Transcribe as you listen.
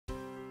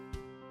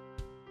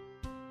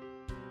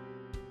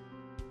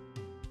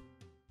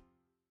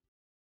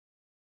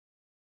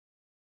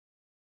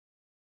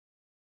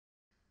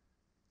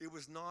It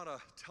was not a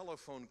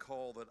telephone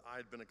call that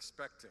I'd been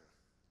expecting.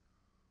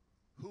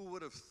 Who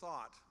would have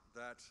thought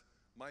that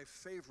my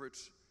favorite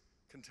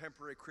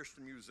contemporary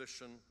Christian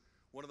musician,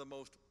 one of the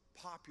most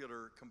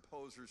popular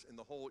composers in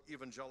the whole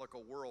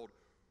evangelical world,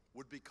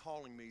 would be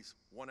calling me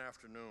one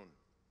afternoon.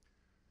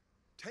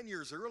 10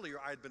 years earlier,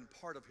 I had been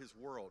part of his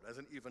world as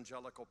an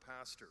evangelical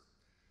pastor.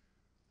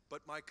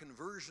 But my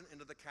conversion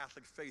into the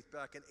Catholic faith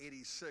back in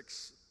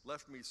 '86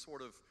 left me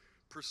sort of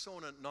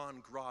persona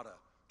non grata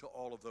to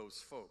all of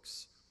those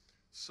folks.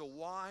 So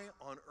why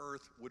on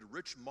earth would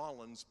Rich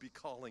Mullins be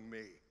calling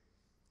me?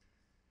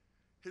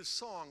 His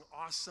song,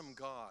 Awesome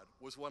God,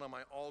 was one of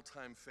my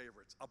all-time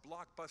favorites, a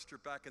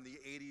blockbuster back in the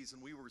 '80s,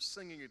 and we were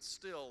singing it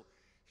still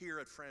here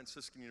at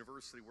Franciscan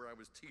University where I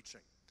was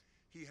teaching.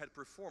 He had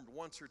performed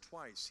once or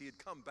twice. He had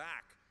come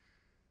back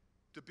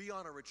to be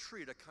on a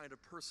retreat, a kind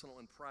of personal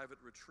and private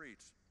retreat.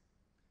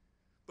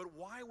 But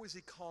why was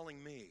he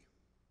calling me?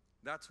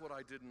 That's what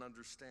I didn't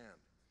understand.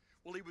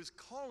 Well, he was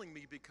calling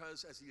me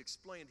because, as he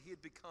explained, he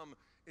had become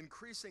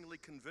increasingly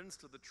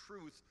convinced of the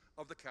truth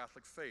of the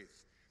Catholic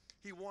faith.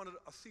 He wanted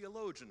a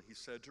theologian, he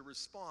said, to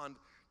respond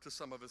to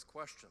some of his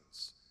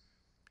questions.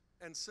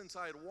 And since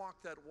I had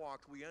walked that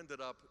walk, we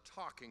ended up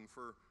talking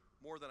for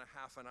more than a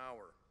half an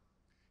hour.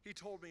 He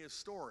told me his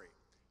story.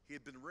 He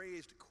had been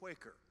raised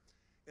Quaker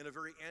in a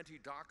very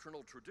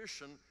anti-doctrinal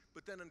tradition,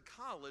 but then in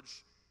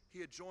college, he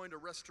had joined a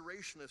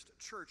restorationist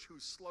church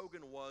whose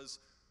slogan was,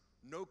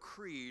 "No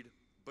creed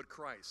but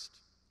Christ."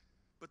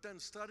 But then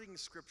studying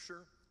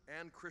scripture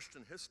and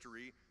Christian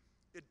history,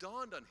 it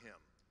dawned on him,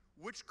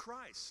 which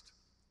Christ?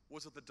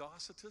 Was it the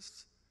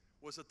Docetists?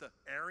 Was it the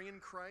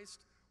Arian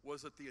Christ?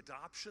 Was it the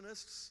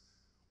adoptionists?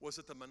 Was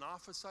it the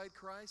Monophysite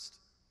Christ?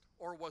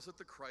 Or was it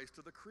the Christ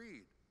of the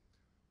Creed?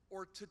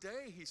 Or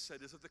today, he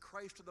said, is it the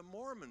Christ of the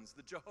Mormons,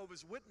 the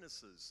Jehovah's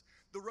Witnesses,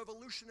 the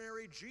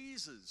revolutionary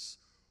Jesus,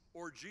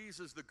 or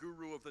Jesus, the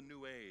guru of the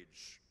New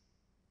Age?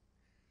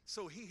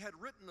 So he had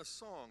written a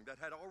song that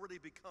had already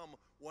become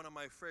one of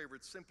my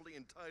favorites, simply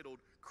entitled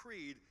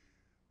Creed.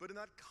 But in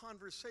that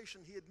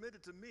conversation, he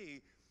admitted to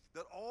me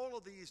that all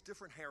of these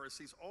different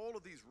heresies, all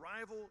of these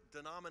rival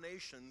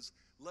denominations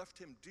left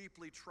him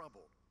deeply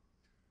troubled.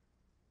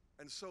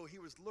 And so he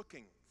was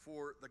looking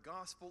for the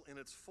gospel in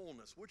its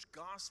fullness, which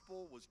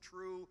gospel was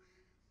true,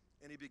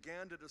 and he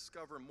began to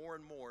discover more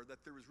and more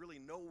that there was really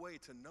no way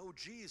to know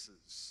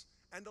Jesus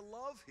and to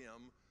love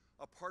him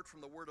apart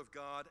from the Word of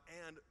God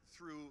and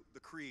through the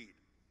Creed.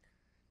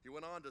 He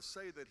went on to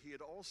say that he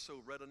had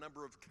also read a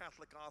number of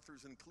Catholic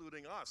authors,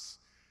 including us.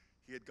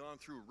 He had gone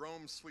through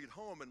Rome's Sweet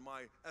Home, and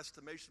my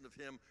estimation of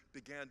him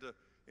began to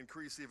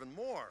increase even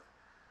more.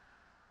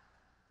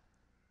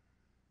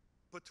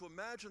 But to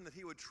imagine that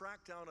he would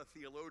track down a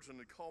theologian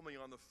and call me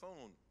on the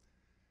phone.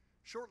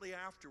 Shortly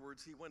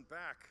afterwards, he went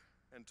back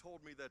and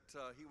told me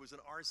that he was an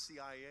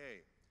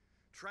RCIA.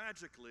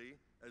 Tragically,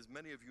 as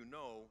many of you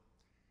know,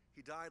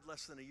 he died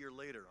less than a year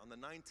later, on the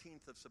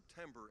 19th of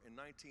September in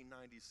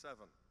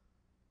 1997,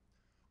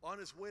 on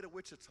his way to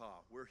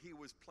Wichita, where he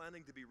was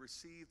planning to be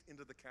received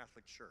into the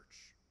Catholic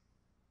Church.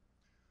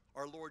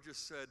 Our Lord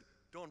just said,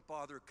 "Don't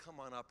bother, come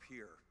on up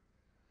here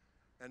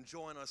and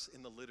join us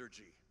in the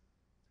liturgy."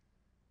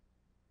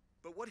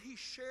 But what he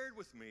shared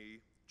with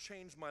me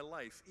changed my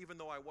life, even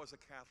though I was a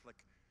Catholic,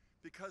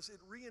 because it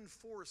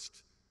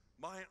reinforced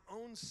my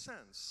own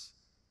sense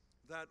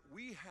that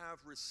we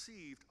have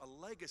received a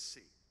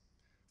legacy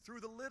through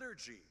the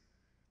liturgy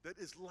that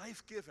is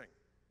life-giving.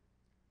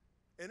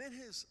 And in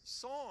his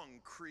song,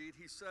 Creed,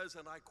 he says,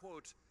 and I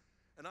quote,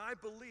 "And I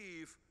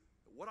believe,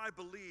 what I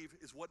believe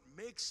is what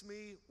makes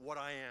me what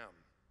I am.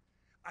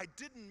 I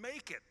didn't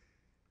make it.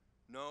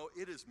 No,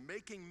 it is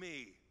making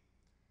me.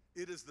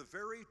 It is the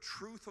very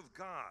truth of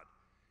God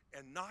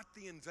and not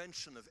the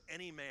invention of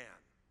any man.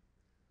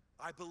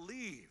 I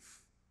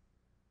believe.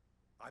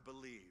 I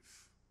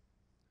believe."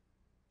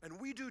 And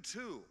we do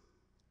too.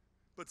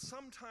 But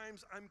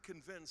sometimes I'm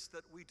convinced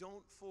that we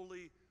don't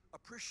fully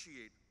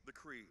appreciate the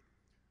Creed.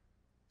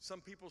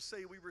 Some people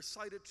say we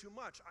recite it too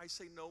much. I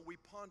say no, we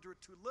ponder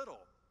it too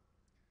little.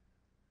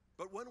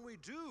 But when we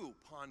do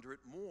ponder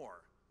it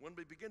more, when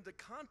we begin to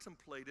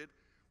contemplate it,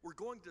 we're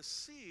going to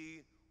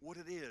see what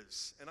it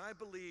is. And I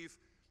believe,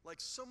 like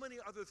so many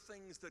other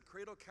things that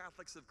cradle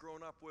Catholics have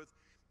grown up with,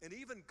 and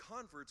even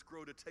converts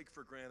grow to take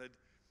for granted,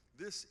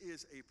 this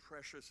is a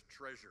precious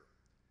treasure.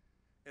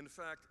 In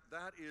fact,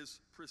 that is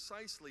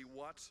precisely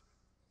what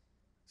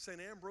St.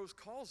 Ambrose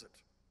calls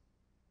it.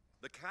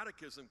 The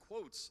Catechism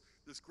quotes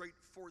this great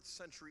 4th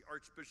century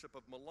Archbishop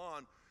of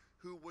Milan,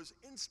 who was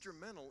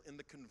instrumental in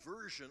the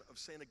conversion of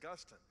St.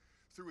 Augustine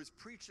through his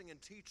preaching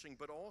and teaching,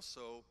 but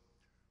also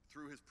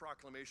through his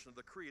proclamation of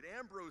the Creed.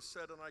 Ambrose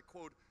said, and I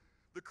quote,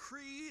 "The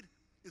Creed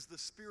is the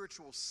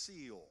spiritual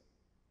seal,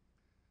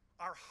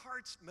 our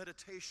heart's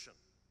meditation,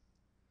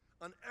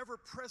 an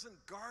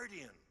ever-present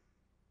guardian.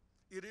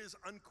 It is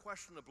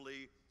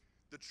unquestionably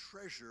the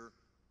treasure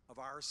of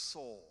our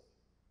soul."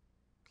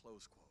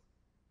 Close quote.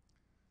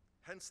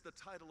 Hence the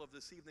title of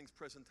this evening's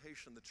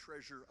presentation, "The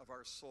Treasure of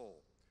Our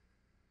Soul."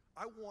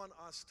 I want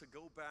us to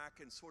go back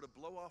and sort of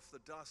blow off the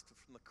dust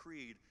from the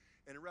creed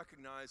and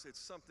recognize it's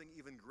something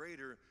even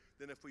greater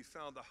than if we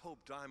found the hope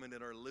diamond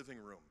in our living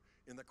room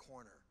in the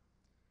corner.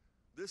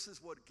 This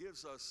is what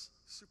gives us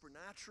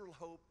supernatural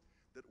hope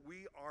that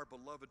we are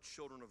beloved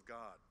children of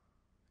God.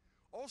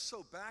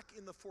 Also, back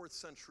in the 4th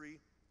century,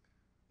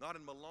 not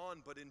in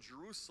Milan, but in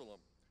Jerusalem,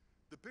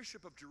 the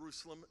Bishop of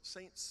Jerusalem,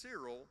 St.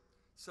 Cyril,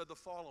 said the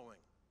following: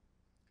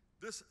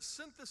 "This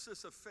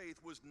synthesis of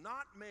faith was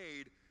not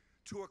made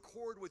to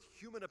accord with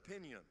human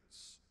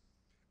opinions,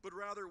 but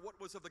rather what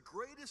was of the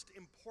greatest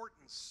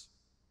importance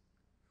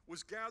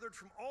was gathered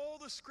from all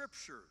the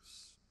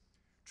scriptures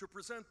to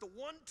present the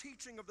one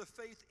teaching of the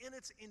faith in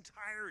its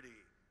entirety.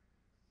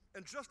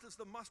 And just as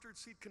the mustard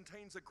seed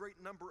contains a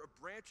great number of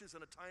branches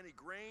and a tiny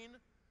grain,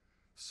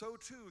 so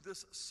too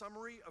this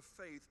summary of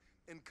faith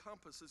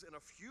encompasses in a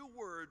few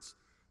words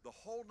the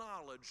whole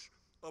knowledge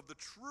of the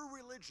true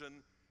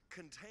religion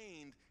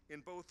contained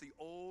in both the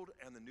Old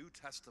and the New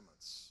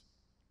Testaments."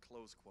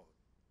 Close quote.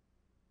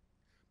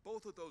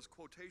 Both of those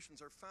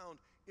quotations are found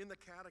in the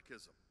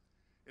Catechism,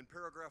 in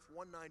paragraph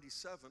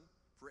 197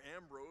 for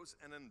Ambrose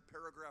and in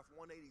paragraph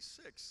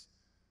 186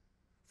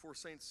 for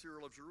St.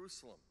 Cyril of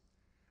Jerusalem.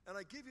 And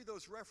I give you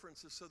those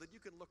references so that you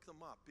can look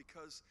them up,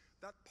 because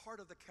that part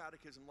of the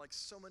Catechism, like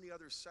so many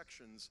other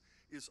sections,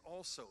 is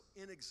also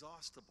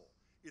inexhaustible.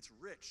 It's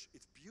rich,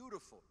 it's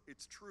beautiful,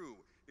 it's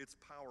true, it's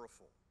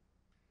powerful.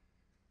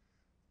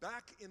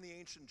 Back in the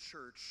ancient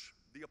church,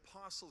 the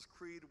Apostles'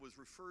 Creed was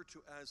referred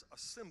to as a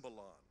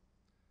symbolon.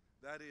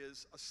 That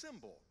is, a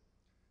symbol.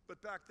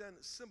 But back then,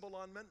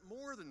 symbolon meant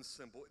more than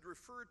symbol. It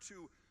referred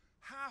to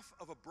half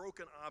of a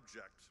broken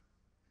object,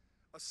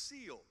 a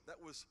seal that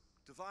was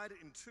divided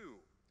in two,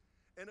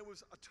 and it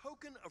was a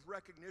token of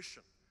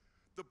recognition.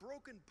 The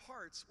broken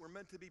parts were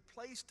meant to be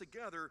placed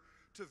together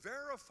to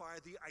verify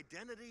the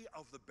identity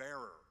of the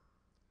bearer,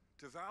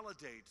 to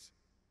validate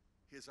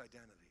his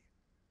identity.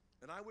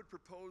 And I would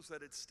propose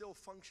that it still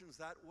functions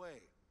that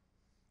way.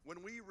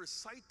 When we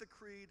recite the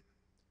creed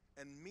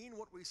and mean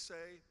what we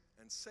say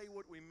and say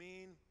what we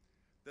mean,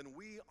 then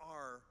we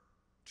are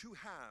two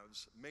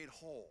halves made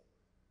whole.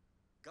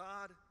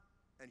 God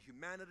and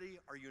humanity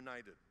are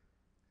united.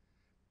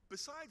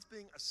 Besides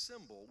being a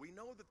symbol, we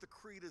know that the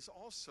creed is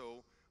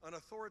also an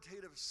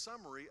authoritative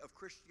summary of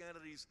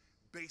Christianity's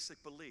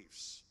basic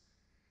beliefs.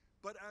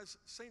 But as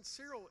St.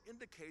 Cyril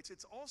indicates,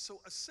 it's also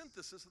a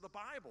synthesis of the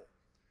Bible.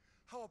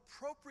 How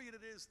appropriate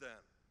it is then,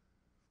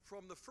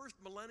 from the first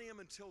millennium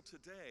until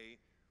today,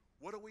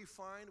 what do we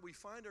find? We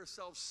find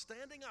ourselves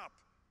standing up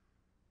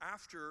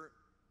after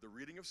the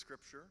reading of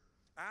Scripture,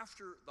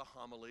 after the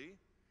homily.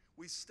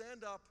 We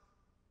stand up,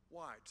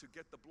 why? To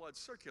get the blood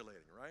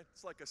circulating, right?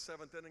 It's like a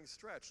 7th inning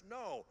stretch.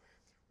 No,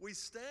 we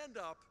stand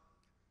up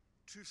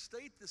to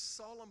state this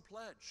solemn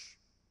pledge,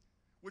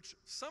 which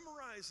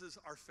summarizes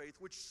our faith,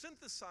 which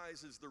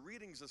synthesizes the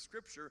readings of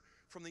Scripture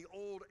from the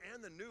Old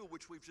and the New,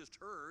 which we've just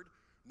heard,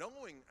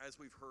 knowing, as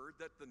we've heard,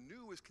 that the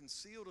new is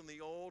concealed in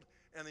the Old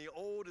and the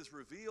Old is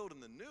revealed in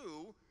the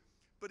New.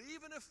 But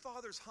even if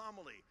Father's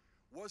homily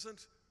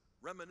wasn't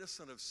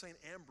reminiscent of St.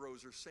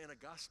 Ambrose or St.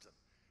 Augustine,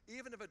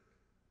 even if it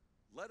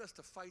led us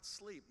to fight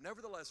sleep,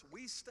 nevertheless,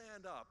 we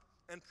stand up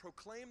and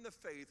proclaim the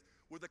faith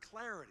with a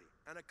clarity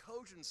and a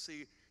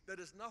cogency that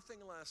is nothing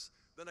less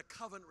than a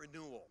covenant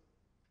renewal.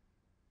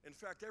 In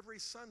fact, every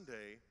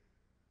Sunday,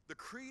 the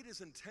creed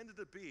is intended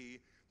to be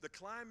the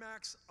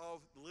climax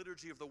of the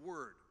liturgy of the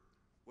Word,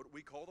 what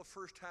we call the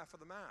first half of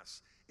the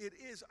Mass. It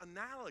is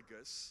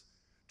analogous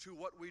to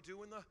what we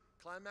do in the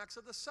climax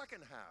of the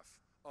second half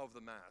of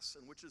the Mass,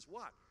 and which is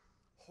what?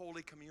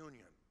 Holy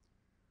Communion.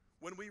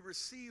 When we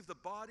receive the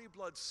body,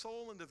 blood,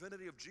 soul, and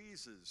divinity of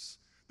Jesus,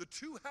 the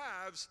two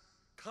halves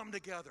come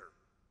together.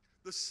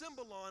 The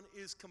symbolon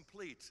is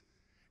complete.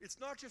 It's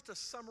not just a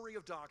summary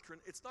of doctrine.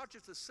 It's not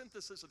just a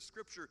synthesis of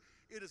Scripture.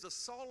 It is a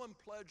solemn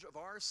pledge of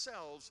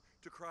ourselves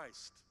to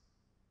Christ.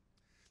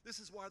 This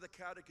is why the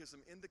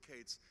Catechism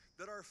indicates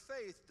that our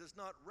faith does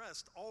not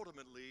rest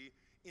ultimately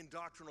in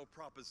doctrinal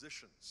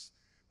propositions,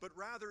 but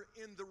rather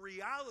in the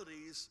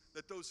realities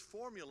that those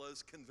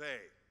formulas convey.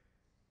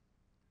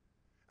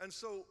 And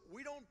so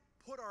we don't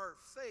put our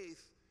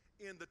faith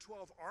in the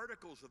 12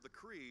 articles of the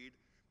Creed,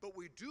 but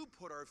we do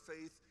put our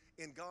faith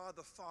in God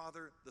the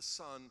Father, the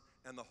Son,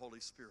 and the Holy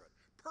Spirit.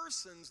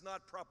 Persons,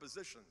 not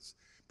propositions.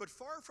 But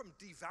far from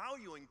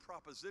devaluing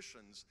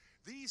propositions,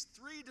 these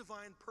three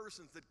divine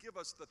persons that give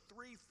us the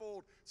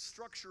threefold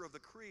structure of the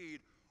Creed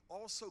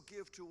also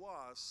give to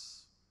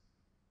us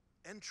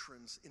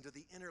entrance into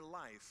the inner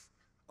life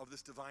of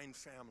this divine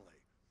family.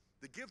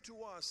 They give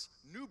to us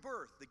new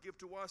birth. They give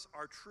to us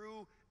our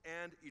true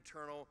and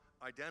eternal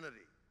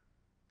identity.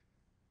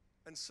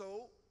 And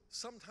so,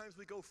 sometimes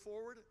we go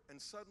forward and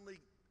suddenly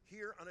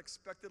hear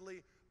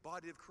unexpectedly,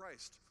 body of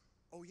Christ.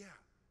 Oh yeah,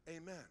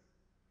 amen.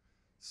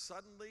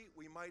 Suddenly,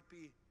 we might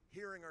be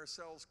hearing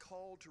ourselves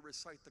called to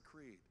recite the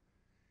creed.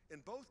 In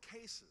both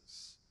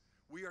cases,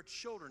 we are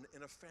children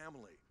in a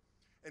family.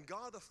 And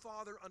God the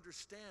Father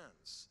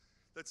understands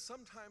that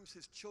sometimes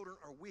his children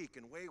are weak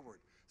and wayward.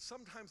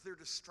 Sometimes they're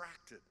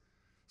distracted.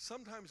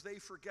 Sometimes they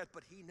forget,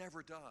 but he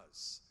never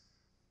does.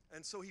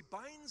 And so he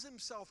binds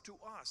himself to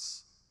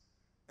us,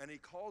 and he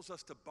calls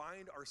us to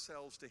bind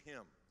ourselves to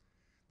him.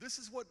 This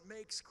is what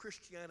makes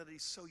Christianity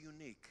so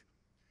unique.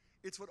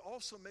 It's what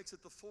also makes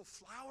it the full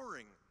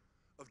flowering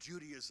of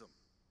Judaism.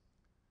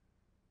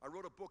 I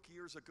wrote a book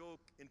years ago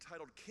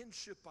entitled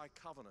Kinship by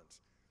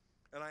Covenant,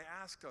 and I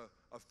asked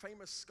a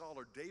famous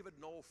scholar, David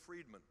Noel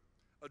Friedman,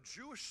 a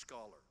Jewish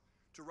scholar,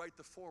 to write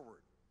the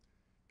foreword.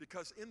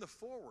 Because in the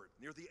foreword,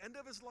 near the end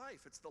of his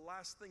life, it's the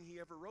last thing he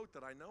ever wrote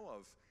that I know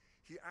of,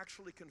 he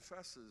actually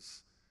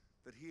confesses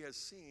that he has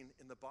seen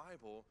in the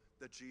Bible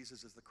that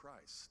Jesus is the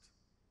Christ.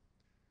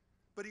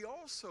 But he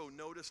also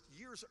noticed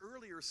years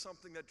earlier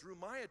something that drew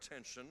my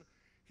attention.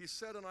 He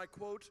said, and I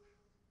quote,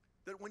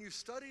 that when you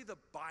study the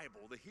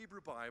Bible, the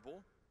Hebrew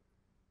Bible,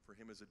 for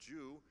him as a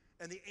Jew,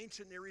 and the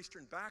ancient Near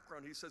Eastern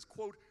background, he says,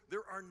 quote,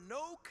 there are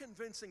no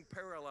convincing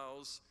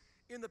parallels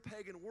in the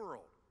pagan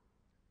world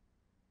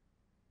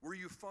where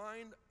you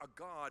find a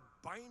God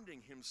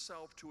binding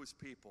himself to his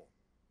people.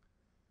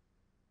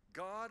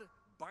 God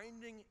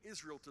binding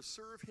Israel to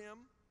serve him,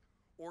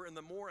 or in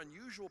the more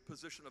unusual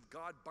position of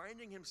God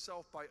binding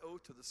himself by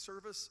oath to the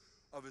service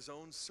of his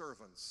own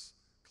servants,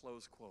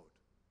 close quote.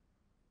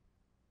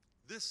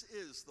 This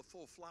is the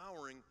full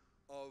flowering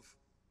of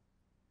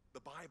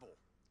the Bible,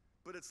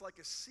 but it's like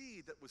a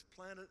seed that was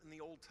planted in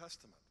the Old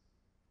Testament.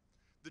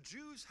 The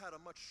Jews had a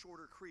much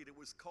shorter creed. It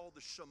was called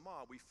the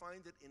Shema. We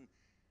find it in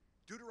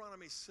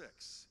Deuteronomy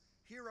 6.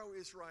 Hear, O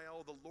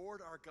Israel, the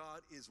Lord our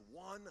God is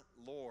one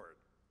Lord,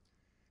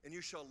 and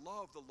you shall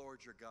love the Lord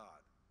your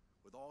God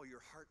with all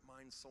your heart,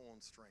 mind, soul,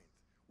 and strength.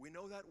 We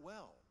know that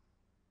well.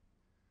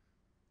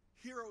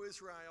 Hear, O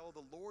Israel,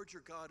 the Lord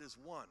your God is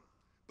one.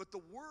 But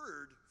the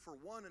word for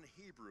one in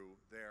Hebrew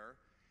there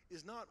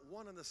is not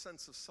one in the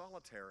sense of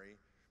solitary,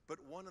 but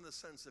one in the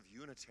sense of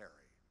unitary.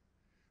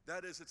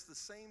 That is, it's the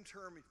same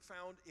term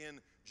found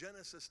in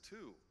Genesis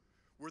 2,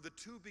 where the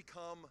two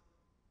become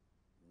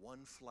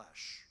one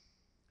flesh.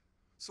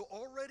 So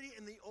already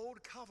in the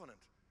Old Covenant,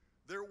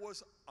 there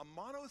was a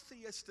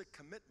monotheistic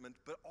commitment,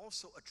 but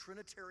also a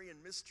Trinitarian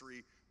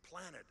mystery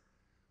planted,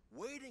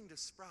 waiting to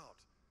sprout,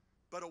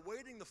 but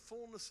awaiting the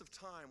fullness of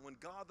time when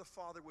God the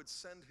Father would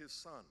send his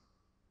Son.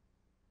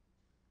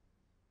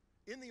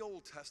 In the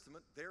Old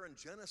Testament, there in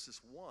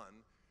Genesis 1,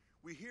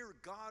 we hear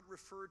God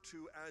referred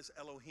to as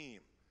Elohim.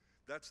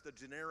 That's the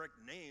generic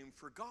name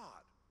for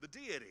God, the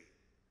deity.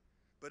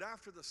 But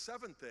after the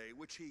seventh day,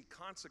 which he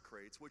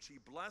consecrates, which he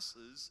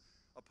blesses,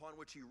 upon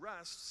which he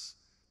rests,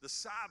 the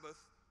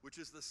Sabbath, which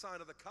is the sign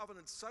of the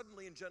covenant,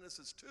 suddenly in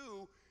Genesis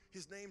 2,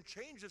 his name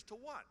changes to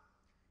what?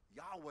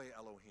 Yahweh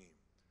Elohim.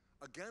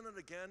 Again and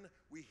again,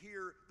 we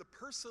hear the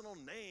personal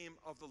name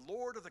of the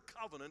Lord of the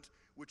covenant,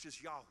 which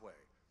is Yahweh,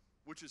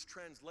 which is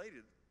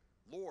translated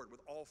Lord with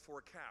all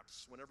four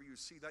caps. Whenever you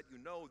see that, you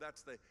know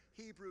that's the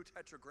Hebrew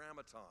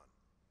tetragrammaton.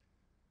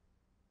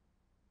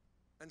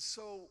 And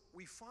so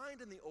we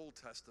find in the Old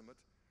Testament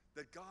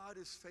that God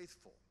is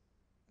faithful,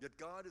 that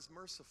God is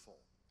merciful.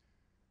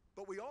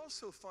 But we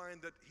also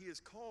find that he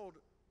is called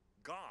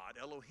God,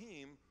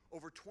 Elohim,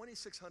 over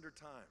 2,600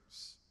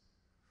 times,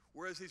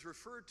 whereas he's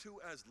referred to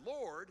as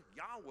Lord,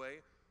 Yahweh,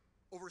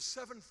 over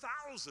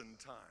 7,000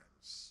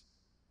 times.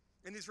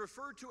 And he's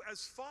referred to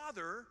as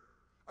Father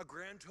a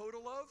grand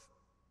total of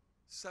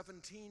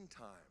 17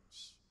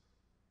 times.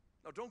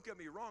 Now, don't get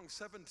me wrong,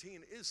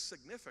 17 is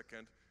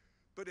significant,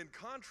 but in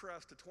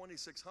contrast to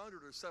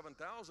 2,600 or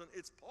 7,000,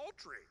 it's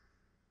paltry.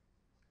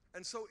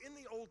 And so in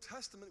the Old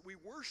Testament, we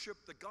worship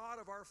the God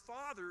of our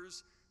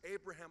fathers,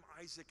 Abraham,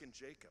 Isaac, and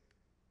Jacob.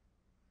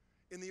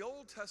 In the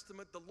Old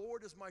Testament, the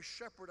Lord is my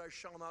shepherd, I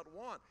shall not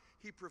want.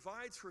 He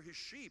provides for his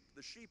sheep,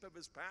 the sheep of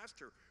his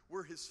pasture.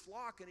 We're his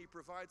flock, and he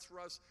provides for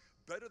us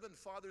better than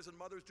fathers and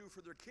mothers do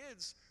for their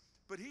kids.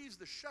 But he's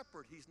the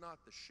shepherd, he's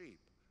not the sheep.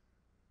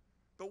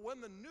 But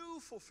when the new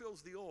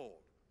fulfills the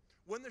old,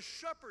 when the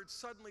shepherd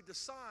suddenly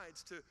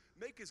decides to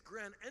make his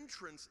grand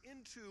entrance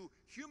into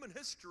human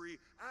history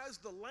as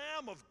the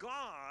Lamb of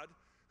God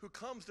who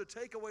comes to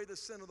take away the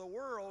sin of the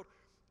world,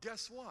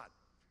 guess what?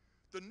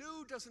 The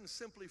new doesn't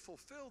simply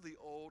fulfill the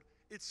old,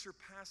 it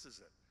surpasses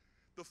it.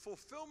 The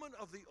fulfillment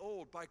of the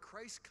old by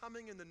Christ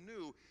coming in the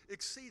new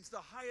exceeds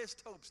the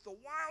highest hopes, the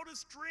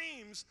wildest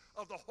dreams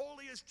of the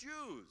holiest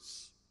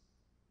Jews.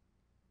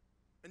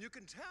 And you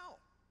can tell,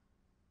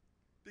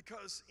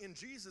 because in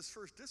Jesus'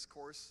 first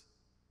discourse,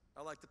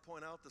 I like to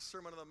point out the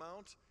Sermon on the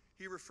Mount,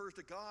 he refers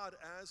to God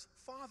as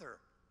Father.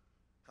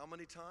 How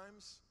many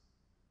times?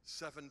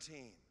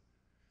 17.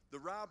 The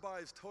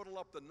rabbis total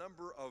up the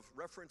number of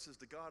references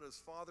to God as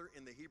Father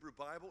in the Hebrew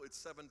Bible. It's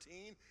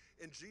 17.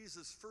 In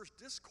Jesus' first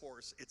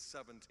discourse, it's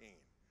 17.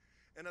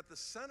 And at the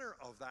center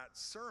of that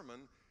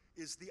sermon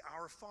is the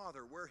Our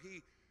Father, where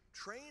he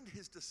trained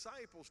his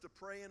disciples to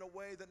pray in a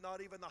way that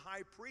not even the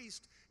high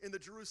priest in the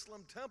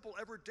Jerusalem temple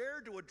ever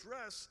dared to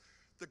address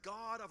the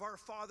God of our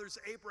fathers,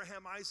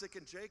 Abraham, Isaac,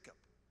 and Jacob.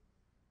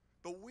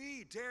 But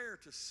we dare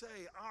to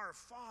say, Our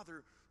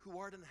Father who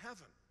art in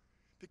heaven,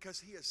 because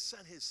he has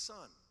sent his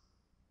Son.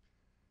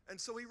 And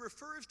so he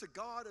refers to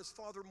God as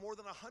Father more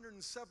than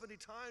 170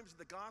 times in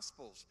the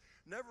Gospels,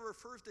 never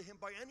refers to him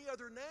by any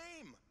other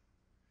name.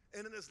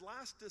 And in his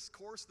last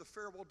discourse, the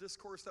farewell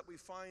discourse that we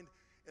find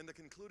in the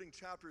concluding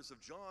chapters of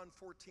John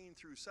 14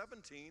 through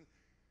 17,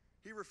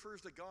 he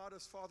refers to God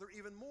as Father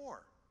even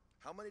more.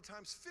 How many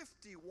times?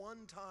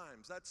 51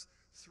 times. That's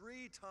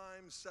 3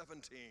 times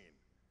 17.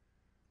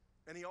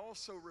 And he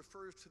also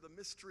refers to the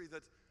mystery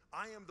that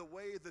I am the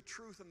way, the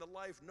truth, and the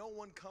life. No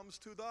one comes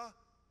to the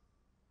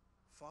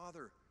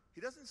Father.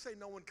 He doesn't say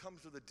no one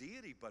comes to the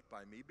deity but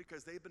by me,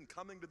 because they've been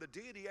coming to the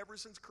deity ever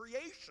since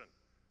creation.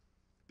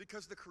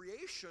 Because the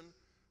creation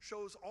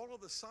shows all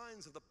of the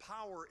signs of the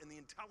power and the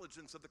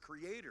intelligence of the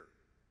Creator.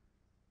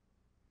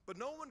 But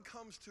no one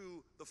comes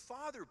to the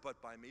Father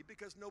but by me,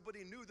 because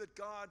nobody knew that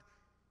God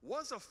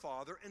was a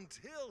Father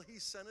until he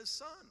sent his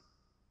Son.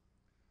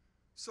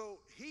 So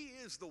he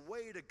is the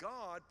way to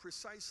God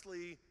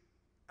precisely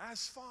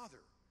as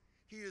Father.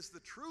 He is the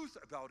truth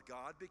about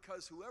God,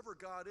 because whoever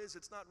God is,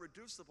 it's not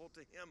reducible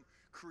to him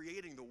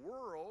creating the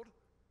world.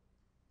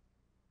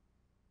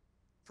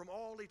 From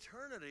all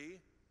eternity,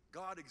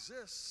 God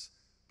exists,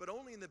 but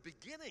only in the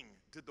beginning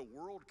did the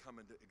world come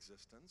into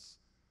existence.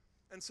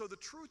 And so the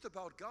truth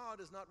about God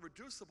is not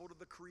reducible to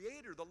the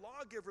Creator, the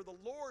lawgiver, the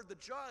Lord, the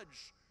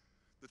judge.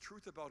 The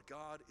truth about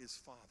God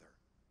is Father.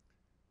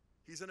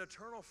 He's an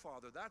eternal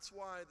Father. That's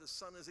why the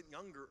Son isn't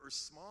younger or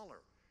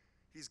smaller.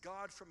 He's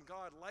God from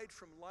God, light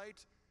from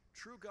light,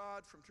 true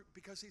God from true,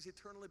 because he's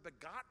eternally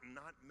begotten,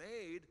 not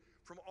made,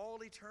 from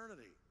all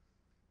eternity.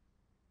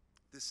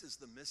 This is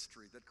the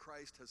mystery that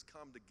Christ has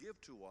come to give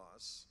to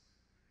us.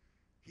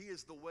 He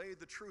is the way,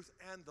 the truth,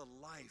 and the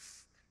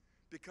life,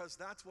 because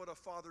that's what a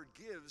father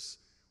gives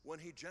when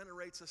he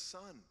generates a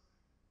son.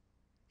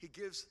 He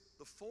gives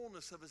the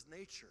fullness of his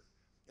nature,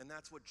 and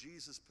that's what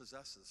Jesus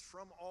possesses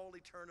from all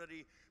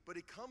eternity, but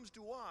he comes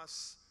to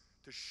us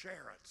to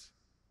share it,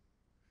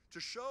 to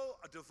show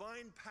a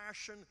divine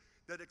passion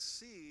that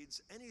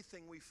exceeds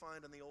anything we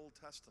find in the Old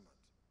Testament.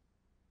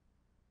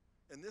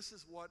 And this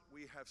is what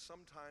we have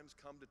sometimes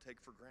come to take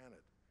for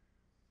granted.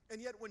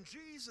 And yet when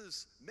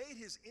Jesus made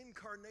his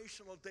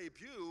incarnational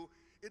debut,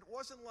 it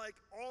wasn't like,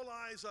 all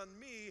eyes on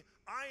me,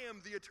 I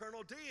am the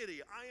eternal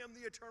deity, I am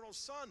the eternal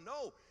Son.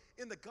 No,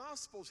 in the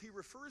Gospels he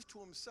refers to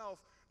himself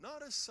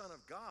not as Son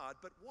of God,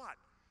 but what?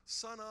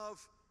 Son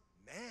of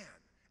Man.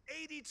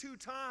 82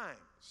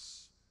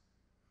 times.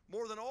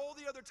 More than all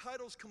the other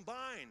titles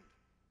combined.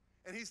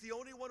 And he's the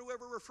only one who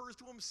ever refers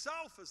to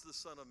himself as the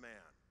Son of Man.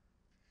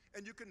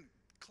 And you can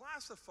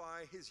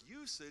classify his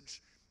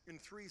usage in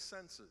 3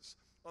 senses.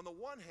 On the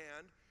one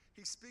hand,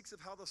 he speaks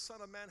of how the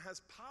Son of Man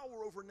has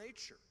power over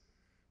nature,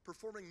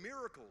 performing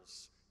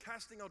miracles,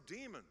 casting out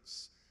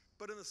demons.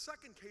 But in the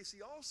second case,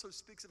 he also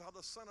speaks of how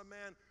the Son of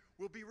Man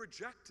will be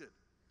rejected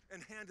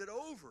and handed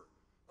over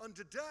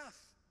unto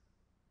death.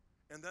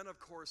 And then, of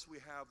course, we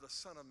have the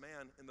Son of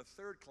Man in the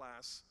third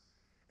class,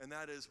 and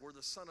that is where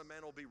the Son of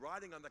Man will be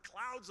riding on the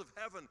clouds of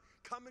heaven,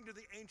 coming to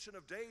the Ancient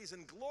of Days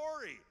in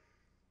glory,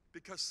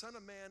 because Son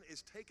of Man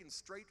is taken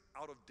straight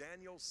out of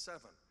Daniel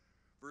 7,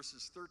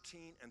 verses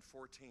 13 and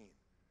 14.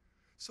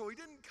 So he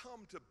didn't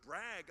come to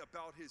brag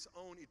about his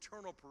own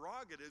eternal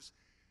prerogatives.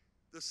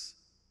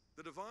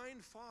 The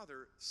Divine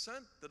Father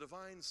sent the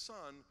Divine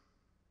Son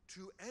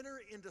to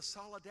enter into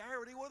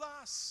solidarity with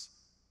us,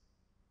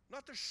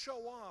 not to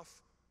show off,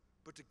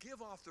 but to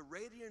give off the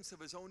radiance of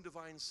his own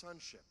divine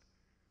sonship.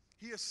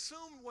 He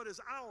assumed what is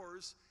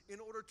ours in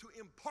order to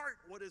impart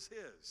what is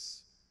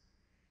his.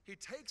 He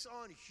takes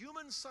on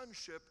human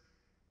sonship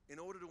in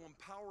order to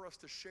empower us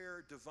to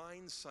share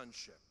divine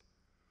sonship.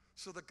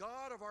 So the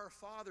God of our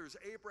fathers,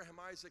 Abraham,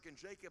 Isaac, and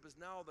Jacob, is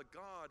now the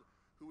God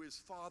who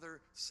is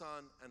Father,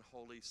 Son, and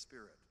Holy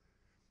Spirit.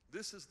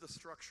 This is the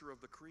structure of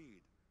the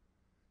creed,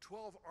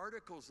 12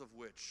 articles of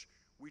which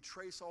we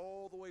trace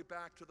all the way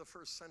back to the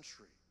 1st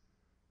century.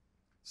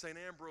 St.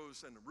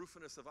 Ambrose and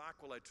Rufinus of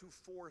Aquila, 2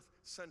 4th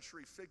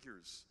century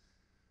figures.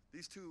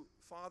 These 2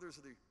 fathers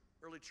of the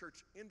early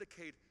church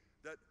indicate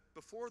that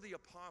before the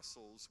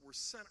apostles were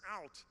sent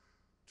out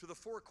to the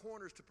 4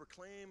 corners to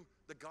proclaim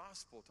the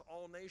gospel to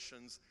all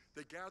nations,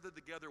 they gathered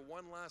together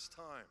one last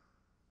time.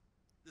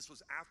 This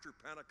was after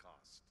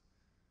Pentecost.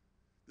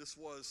 This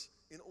was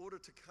in order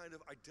to kind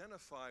of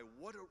identify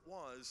what it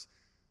was,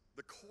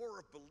 the core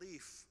of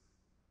belief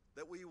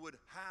that we would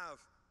have,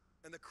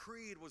 and the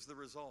creed was the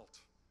result.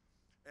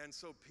 And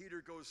so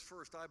Peter goes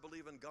first, I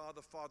believe in God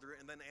the Father,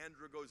 and then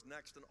Andrew goes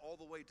next, and all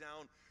the way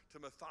down to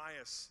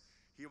Matthias,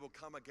 he will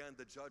come again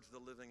to judge the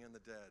living and the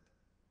dead.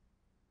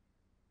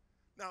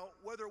 Now,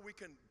 whether we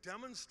can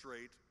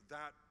demonstrate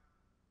that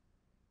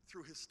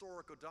through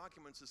historical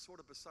documents is sort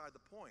of beside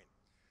the point.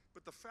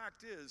 But the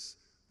fact is,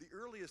 the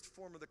earliest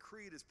form of the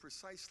creed is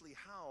precisely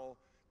how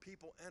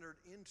people entered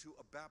into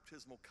a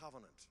baptismal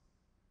covenant.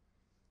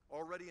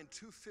 Already in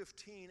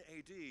 215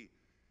 AD,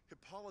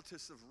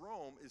 Hippolytus of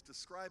Rome is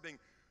describing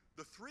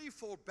the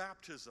threefold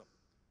baptism.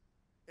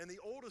 And the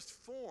oldest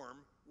form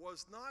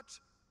was not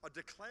a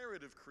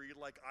declarative creed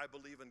like I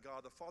believe in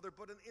God the Father,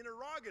 but an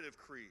interrogative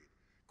creed.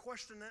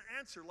 Question and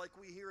answer like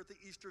we hear at the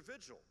Easter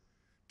Vigil.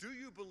 Do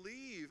you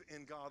believe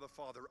in God the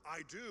Father?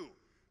 I do.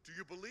 Do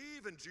you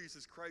believe in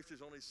Jesus Christ,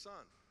 his only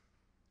Son?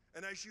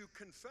 And as you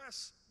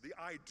confess the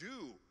I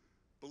do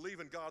believe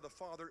in God the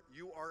Father,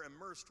 you are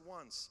immersed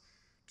once.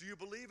 Do you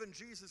believe in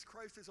Jesus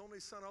Christ, his only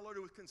Son, our Lord,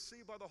 who was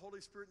conceived by the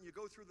Holy Spirit? And you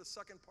go through the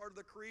second part of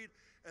the creed,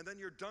 and then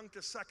you're dunked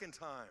a second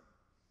time.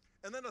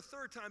 And then a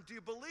third time, do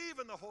you believe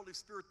in the Holy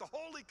Spirit, the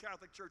Holy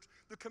Catholic Church,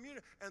 the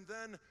communion? And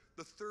then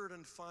the third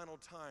and final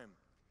time.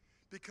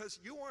 Because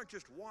you aren't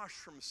just washed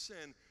from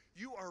sin,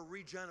 you are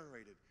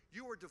regenerated.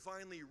 You are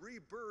divinely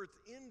rebirthed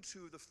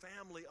into the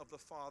family of the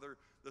Father,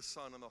 the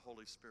Son, and the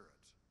Holy Spirit.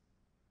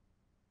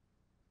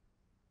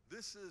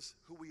 This is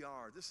who we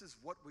are. This is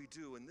what we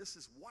do. And this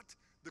is what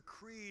the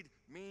creed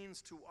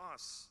means to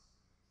us.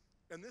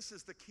 And this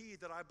is the key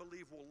that I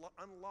believe will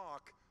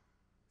unlock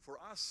for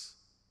us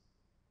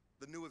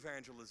the new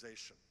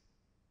evangelization.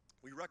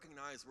 We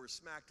recognize we're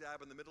smack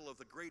dab in the middle of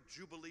the great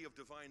Jubilee of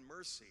Divine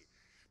Mercy,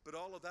 but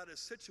all of that is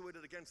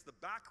situated against the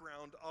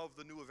background of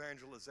the new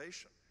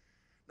evangelization.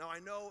 Now, I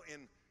know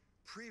in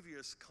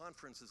previous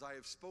conferences I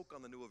have spoke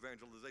on the new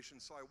evangelization,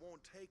 so I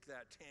won't take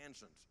that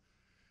tangent,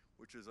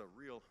 which is a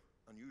real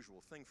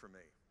unusual thing for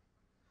me.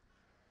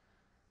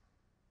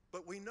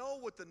 But we know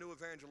what the new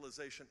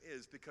evangelization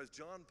is because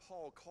John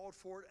Paul called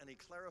for it and he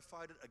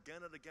clarified it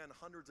again and again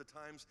hundreds of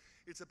times.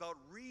 It's about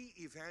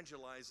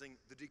re-evangelizing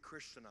the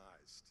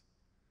de-Christianized.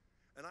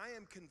 And I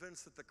am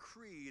convinced that the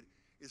creed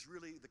is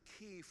really the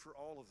key for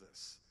all of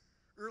this.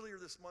 Earlier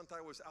this month I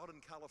was out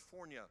in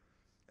California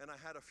and I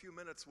had a few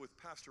minutes with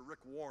Pastor Rick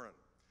Warren.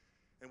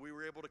 And we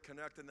were able to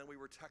connect and then we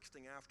were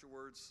texting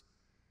afterwards.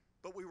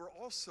 But we were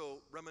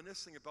also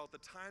reminiscing about the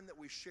time that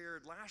we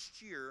shared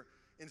last year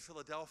in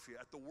Philadelphia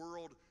at the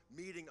World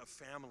Meeting of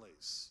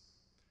Families,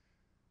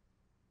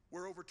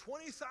 where over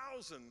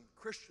 20,000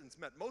 Christians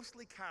met,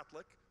 mostly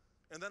Catholic,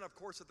 and then of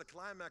course at the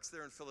climax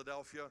there in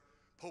Philadelphia,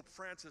 Pope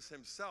Francis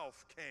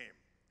himself came.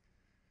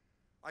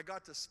 I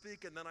got to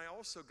speak, and then I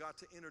also got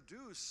to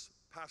introduce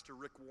Pastor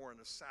Rick Warren,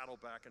 a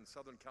Saddleback in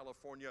Southern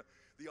California,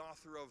 the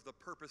author of The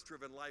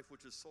Purpose-Driven Life,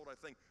 which has sold, I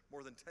think,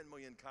 more than 10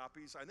 million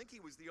copies. I think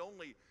he was the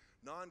only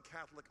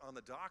non-Catholic on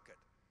the docket.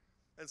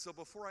 And so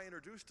before I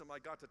introduced him, I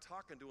got to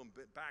talking to him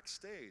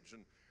backstage,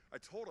 and I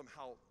told him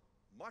how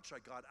much I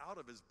got out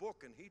of his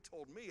book, and he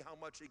told me how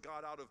much he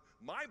got out of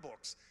my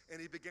books,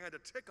 and he began to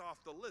tick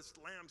off the list: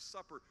 Lamb's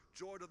Supper,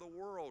 Joy to the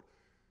World.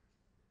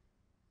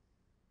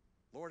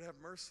 Lord have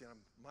mercy,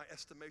 my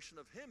estimation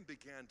of him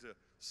began to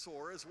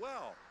soar as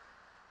well.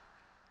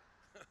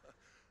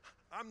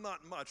 I'm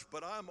not much,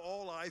 but I'm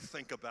all I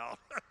think about.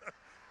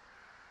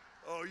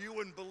 Oh, you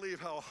wouldn't believe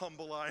how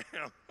humble I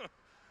am.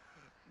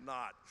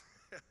 Not.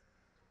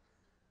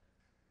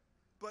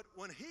 But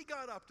when he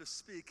got up to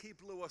speak, he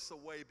blew us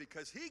away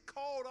because he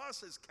called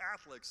us as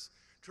Catholics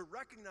to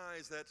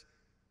recognize that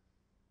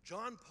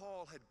John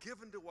Paul had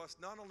given to us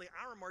not only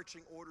our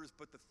marching orders,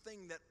 but the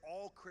thing that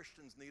all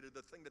Christians needed,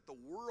 the thing that the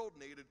world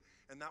needed,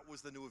 and that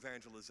was the new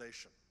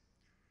evangelization.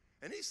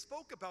 And he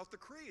spoke about the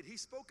creed. He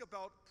spoke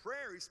about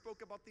prayer. He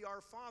spoke about the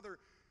Our Father.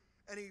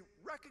 And he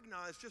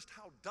recognized just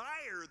how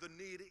dire the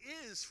need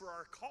is for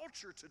our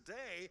culture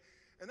today.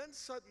 And then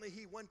suddenly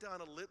he went down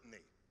a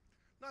litany.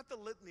 Not the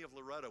litany of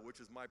Loretta, which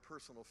is my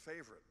personal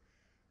favorite,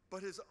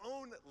 but his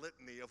own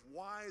litany of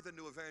why the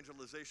new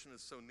evangelization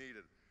is so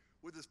needed.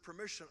 With his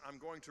permission, I'm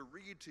going to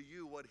read to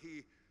you what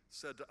he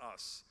said to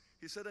us.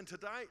 He said, in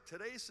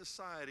today's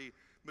society,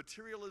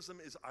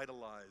 materialism is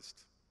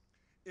idolized.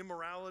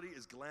 Immorality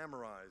is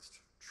glamorized.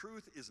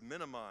 Truth is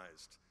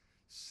minimized.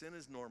 Sin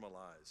is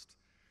normalized.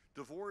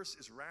 Divorce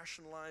is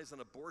rationalized and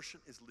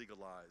abortion is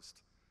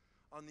legalized.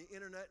 On the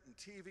internet and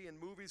TV and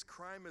movies,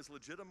 crime is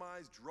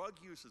legitimized, drug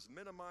use is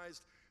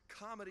minimized,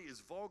 comedy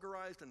is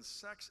vulgarized, and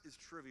sex is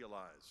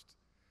trivialized.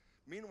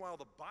 Meanwhile,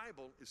 the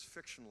Bible is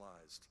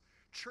fictionalized.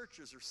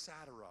 Churches are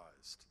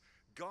satirized.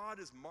 God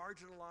is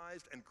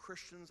marginalized and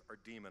Christians are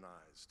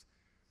demonized.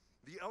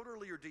 The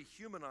elderly are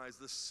dehumanized.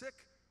 The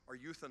sick are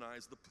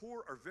euthanized. The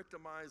poor are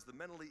victimized. The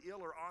mentally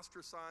ill are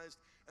ostracized.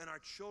 And our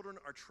children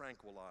are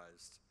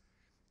tranquilized.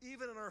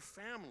 Even in our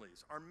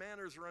families, our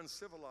manners are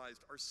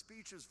uncivilized. Our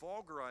speech is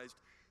vulgarized.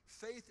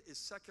 Faith is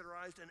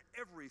secularized and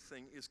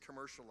everything is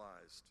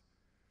commercialized.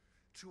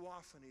 Too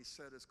often, he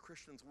said, as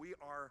Christians, we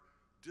are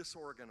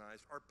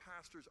disorganized. Our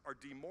pastors are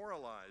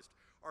demoralized.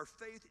 Our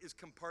faith is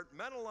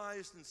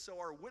compartmentalized, and so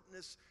our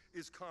witness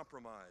is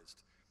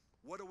compromised.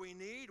 What do we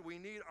need? We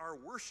need our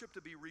worship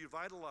to be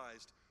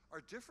revitalized,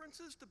 our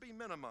differences to be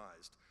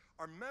minimized,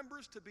 our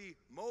members to be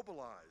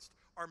mobilized,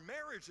 our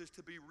marriages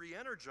to be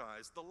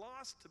re-energized, the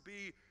lost to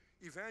be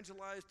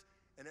evangelized,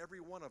 and every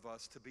one of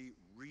us to be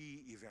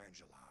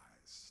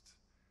re-evangelized.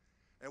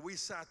 And we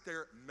sat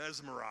there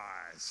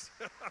mesmerized.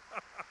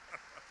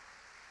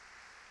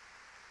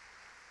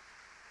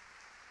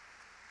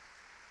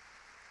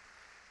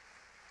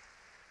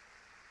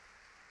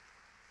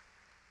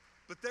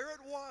 But there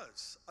it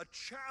was, a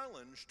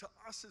challenge to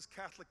us as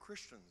Catholic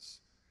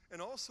Christians,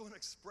 and also an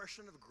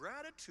expression of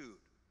gratitude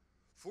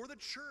for the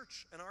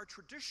church and our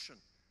tradition,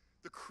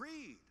 the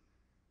creed,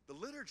 the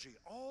liturgy,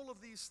 all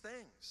of these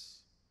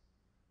things.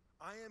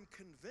 I am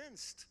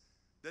convinced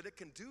that it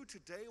can do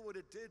today what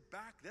it did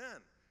back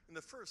then in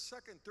the 1st,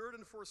 2nd, 3rd,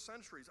 and 4th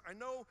centuries. I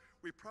know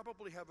we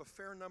probably have a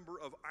fair number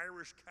of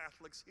Irish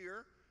Catholics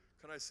here.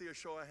 Can I see a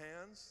show of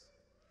hands?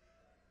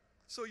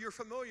 So you're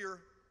familiar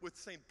with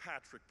St.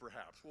 Patrick,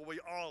 perhaps. Well, we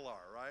all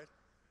are, right?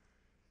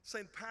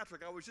 St.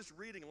 Patrick, I was just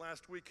reading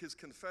last week his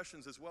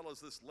confessions as well as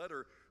this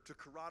letter to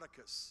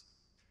Coroticus.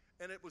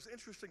 And it was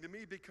interesting to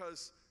me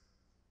because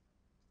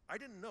I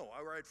didn't know,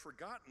 or I'd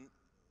forgotten,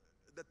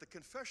 that the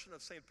confession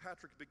of St.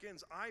 Patrick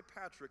begins, I,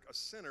 Patrick, a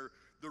sinner,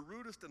 the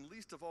rudest and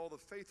least of all the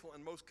faithful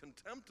and most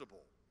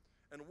contemptible.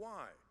 And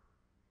why?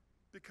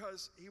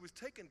 Because he was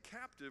taken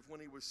captive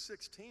when he was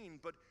 16,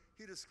 but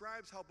he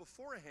describes how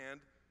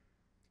beforehand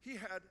he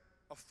had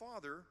a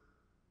father,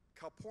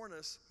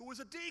 Calpornis, who was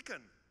a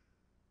deacon.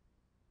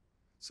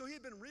 So he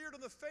had been reared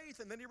in the faith,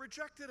 and then he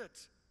rejected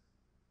it.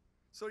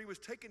 So he was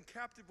taken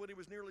captive when he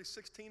was nearly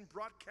 16,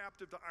 brought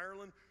captive to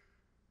Ireland.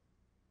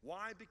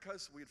 Why?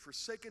 Because we had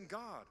forsaken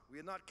God. We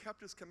had not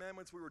kept his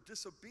commandments. We were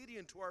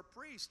disobedient to our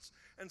priests.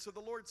 And so the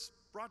Lord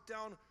brought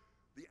down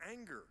the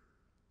anger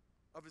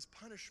of his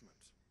punishment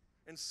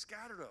and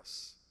scattered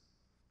us.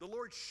 The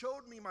Lord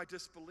showed me my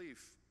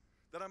disbelief,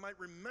 that I might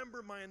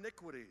remember my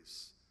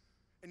iniquities.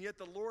 And yet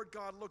the Lord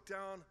God looked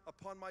down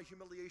upon my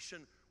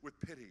humiliation with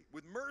pity,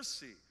 with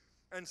mercy,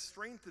 and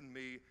strengthened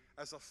me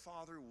as a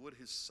father would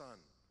his son.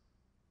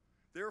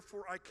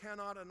 Therefore I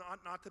cannot and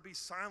ought not to be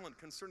silent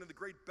concerning the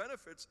great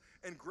benefits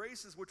and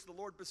graces which the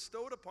Lord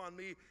bestowed upon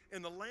me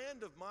in the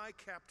land of my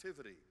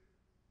captivity,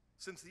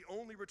 since the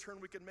only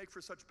return we can make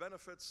for such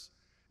benefits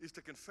is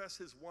to confess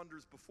his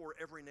wonders before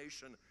every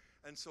nation.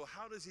 And so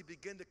how does he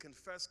begin to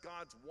confess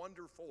God's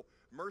wonderful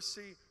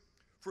mercy?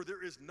 For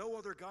there is no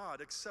other God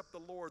except the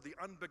Lord, the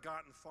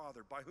unbegotten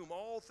Father, by whom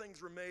all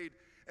things were made,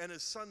 and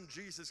his Son,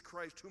 Jesus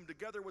Christ, whom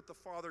together with the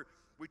Father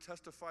we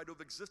testify to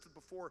have existed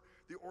before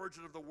the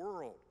origin of the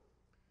world.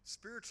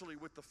 Spiritually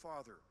with the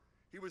Father,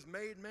 he was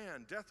made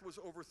man, death was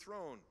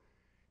overthrown.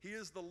 He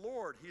is the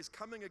Lord, he is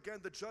coming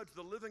again to judge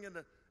the living and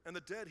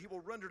the dead. He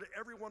will render to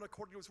everyone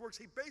according to his works.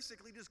 He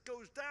basically just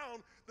goes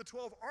down the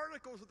 12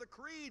 articles of the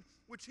creed,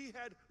 which he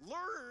had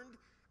learned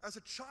as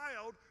a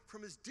child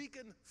from his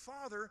deacon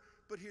father,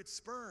 but he had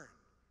spurned.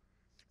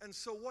 And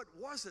so what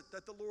was it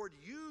that the Lord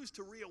used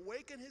to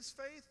reawaken his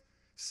faith?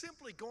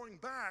 Simply going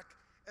back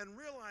and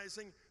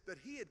realizing that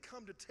he had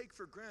come to take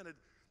for granted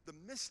the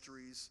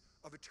mysteries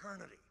of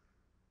eternity,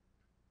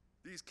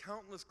 these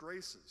countless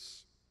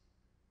graces.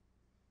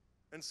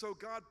 And so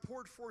God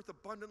poured forth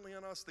abundantly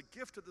on us the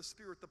gift of the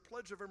Spirit, the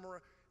pledge of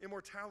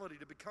immortality,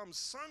 to become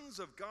sons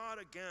of God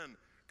again,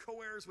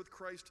 co-heirs with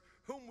Christ,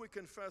 whom we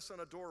confess and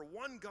adore,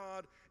 one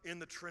God in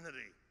the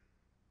Trinity.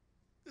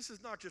 This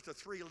is not just a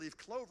 3-leaf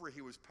clover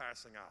he was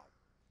passing out.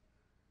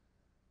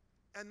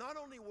 And not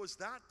only was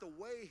that the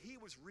way he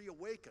was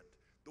reawakened,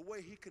 the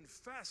way he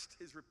confessed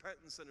his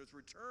repentance and his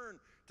return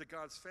to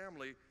God's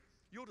family,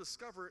 you'll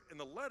discover in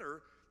the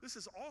letter, this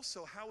is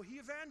also how he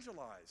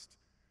evangelized.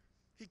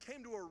 He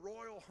came to a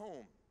royal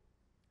home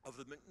of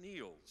the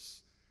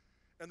McNeils,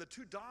 and the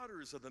 2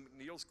 daughters of the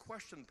McNeils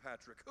questioned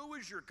Patrick, "Who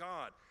is your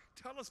God?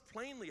 Tell us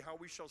plainly how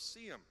we shall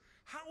see him.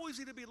 How is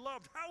he to be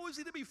loved? How is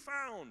he to be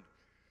found?"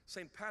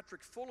 St.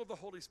 Patrick, full of the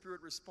Holy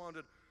Spirit,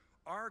 responded,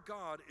 "Our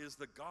God is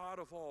the God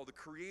of all, the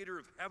creator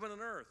of heaven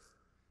and earth.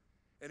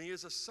 And he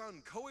is a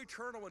son,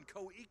 co-eternal and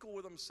co-equal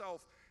with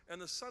himself.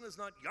 And the Son is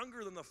not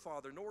younger than the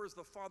Father, nor is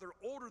the Father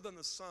older than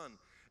the Son.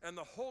 And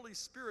the Holy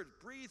Spirit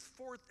breathed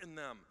forth in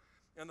them.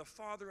 And the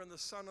Father and the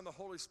Son and the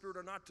Holy Spirit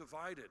are not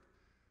divided.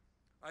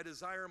 I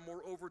desire,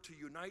 moreover, to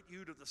unite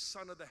you to the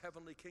Son of the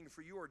heavenly King,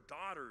 for you are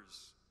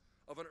daughters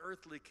of an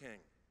earthly king."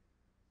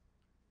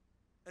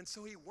 And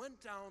so he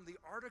went down the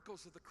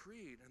articles of the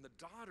creed, and the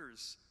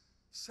daughters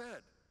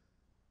said,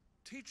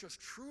 "Teach us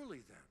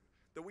truly then,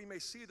 that we may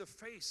see the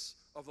face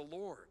of the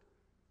Lord."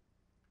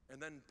 And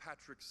then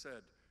Patrick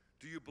said,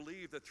 "Do you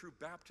believe that through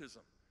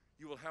baptism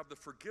you will have the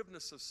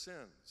forgiveness of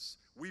sins?"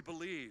 "We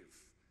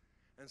believe."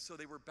 And so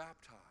they were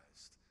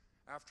baptized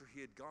after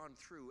he had gone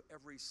through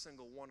every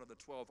single one of the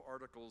 12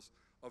 articles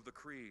of the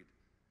creed.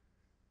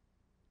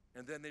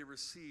 And then they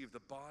received the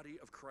body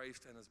of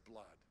Christ and his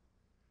blood.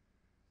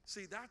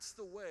 See, that's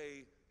the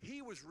way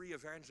he was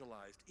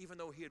re-evangelized, even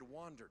though he had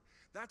wandered.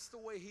 That's the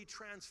way he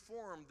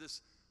transformed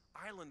this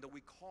island that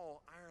we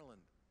call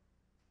Ireland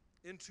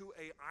into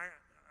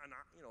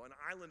an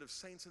island of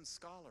saints and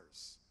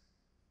scholars.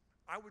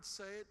 I would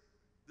say it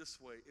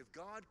this way: if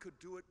God could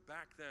do it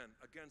back then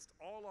against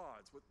all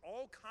odds, with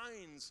all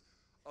kinds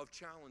of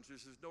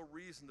challenges, there's no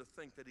reason to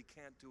think that he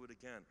can't do it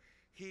again.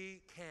 He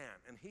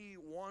can, and he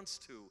wants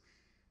to,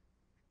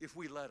 if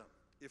we let him.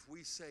 If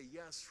we say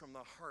yes from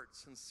the heart,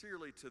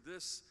 sincerely, to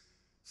this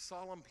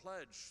solemn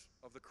pledge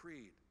of the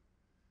creed,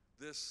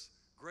 this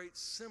great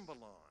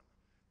symbolon,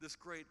 this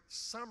great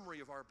summary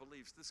of our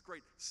beliefs, this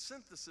great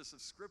synthesis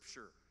of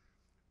Scripture.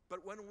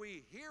 But when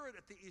we hear it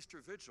at the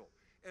Easter Vigil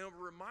and are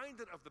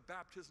reminded of the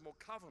baptismal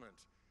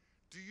covenant,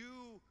 Do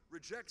you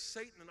reject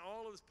Satan and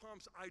all of his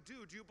pumps? I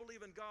do. Do you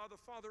believe in God the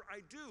Father?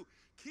 I do.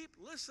 Keep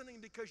listening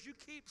because you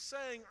keep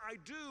saying, I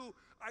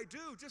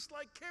do, just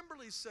like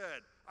Kimberly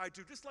said, I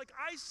do, just like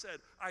I said,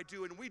 I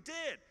do, and we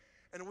did.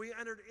 And we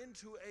entered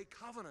into a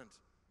covenant.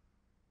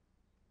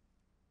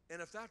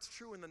 And if that's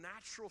true in the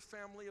natural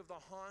family of the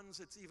Hahns,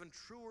 it's even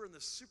truer in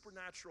the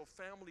supernatural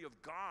family of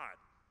God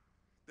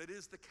that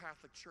is the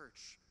Catholic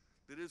Church,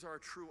 that is our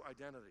true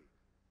identity.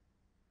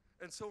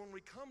 And so when we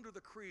come to the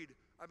creed,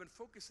 I've been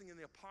focusing in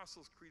the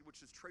Apostles' Creed,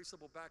 which is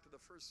traceable back to the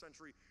 1st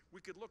century.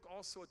 We could look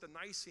also at the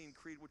Nicene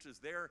Creed, which is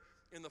there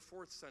in the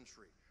 4th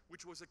century,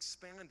 which was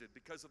expanded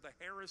because of the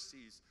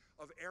heresies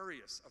of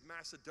Arius, of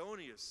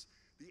Macedonius,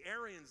 the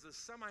Arians, the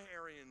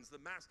Semi-Arians,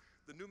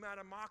 the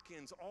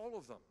Pneumatomachians, all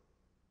of them.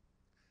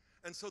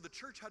 And so the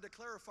church had to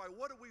clarify,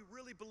 what do we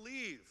really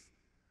believe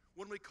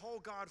when we call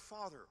God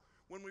Father,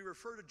 when we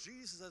refer to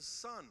Jesus as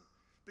Son?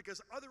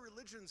 Because other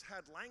religions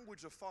had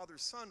language of Father,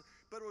 Son,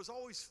 but it was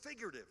always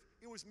figurative.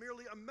 It was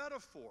merely a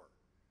metaphor.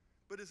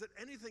 But is it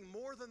anything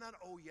more than that?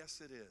 Oh,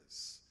 yes, it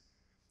is.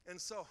 And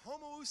so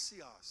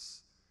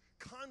homoousios,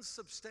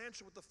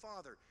 consubstantial with the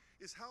Father,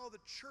 is how the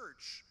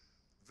church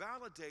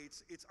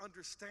validates its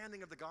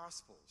understanding of the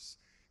Gospels.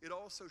 It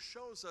also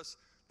shows us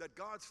that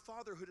God's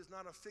fatherhood is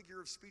not a figure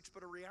of speech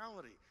but a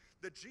reality,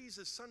 that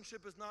Jesus'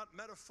 sonship is not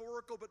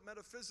metaphorical but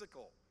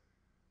metaphysical.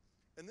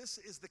 And this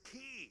is the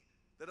key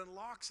that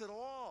unlocks it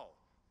all,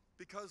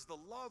 because the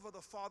love of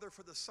the Father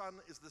for the Son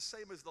is the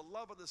same as the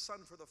love of the Son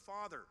for the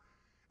Father.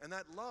 And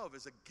that love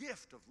is a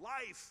gift of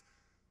life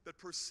that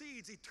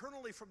proceeds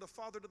eternally from the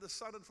Father to the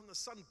Son and from the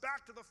Son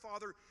back to the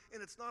Father.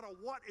 And it's not a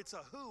what, it's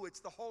a who, it's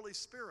the Holy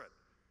Spirit.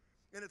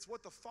 And it's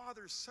what the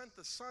Father sent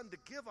the Son to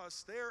give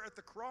us there at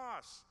the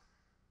cross,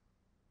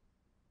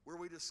 where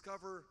we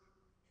discover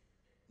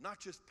not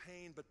just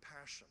pain but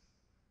passion.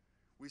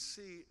 We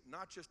see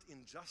not just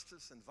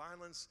injustice and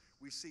violence,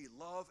 we see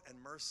love and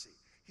mercy.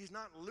 He's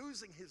not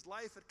losing his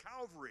life at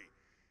Calvary.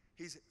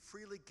 He's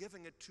freely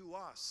giving it to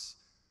us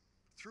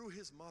through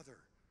his mother.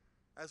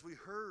 As we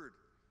heard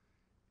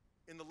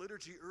in the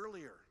liturgy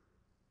earlier,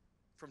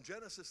 from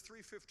Genesis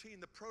 3:15,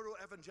 the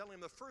proto-evangelium,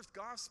 the first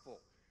gospel,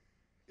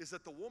 is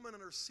that the woman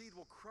and her seed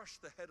will crush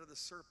the head of the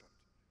serpent,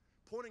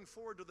 pointing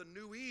forward to the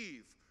new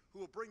Eve who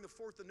will bring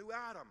forth the new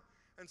Adam.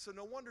 And so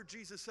no wonder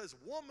Jesus says,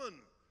 woman,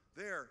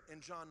 there in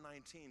John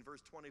 19,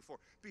 verse 24,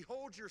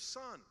 behold your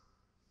son.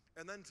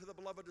 And then to the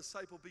beloved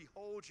disciple,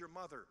 behold your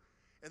mother.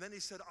 And then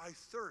he said, I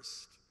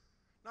thirst.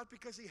 Not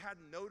because he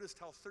hadn't noticed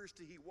how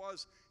thirsty he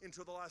was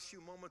until the last few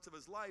moments of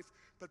his life,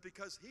 but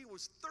because he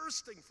was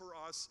thirsting for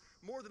us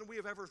more than we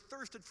have ever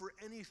thirsted for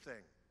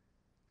anything.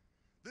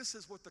 This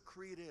is what the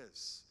creed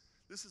is.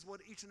 This is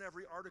what each and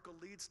every article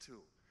leads to.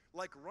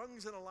 Like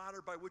rungs in a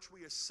ladder by which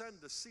we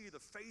ascend to see the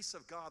face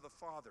of God the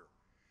Father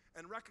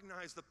and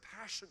recognize the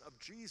passion of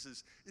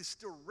Jesus is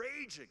still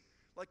raging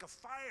like a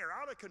fire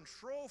out of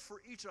control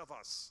for each of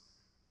us.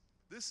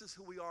 This is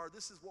who we are.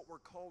 This is what we're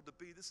called to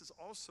be. This is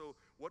also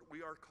what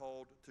we are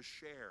called to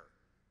share.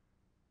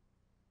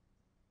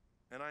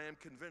 And I am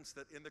convinced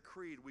that in the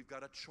creed we've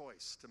got a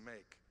choice to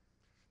make.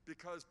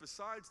 Because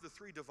besides the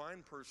three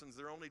divine persons,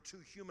 there are only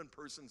two human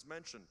persons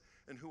mentioned.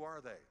 And who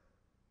are they?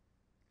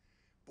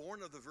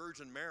 Born of the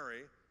Virgin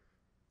Mary,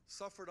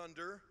 suffered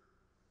under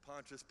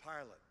Pontius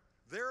Pilate.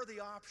 There are the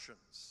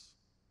options,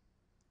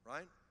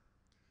 right?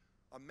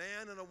 A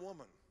man and a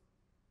woman.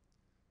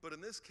 But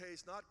in this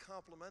case, not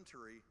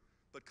complementary,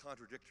 but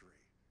contradictory.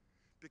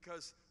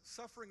 Because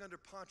suffering under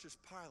Pontius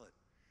Pilate,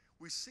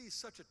 we see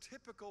such a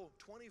typical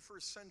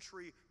 21st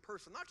century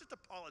person, not just a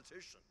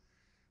politician,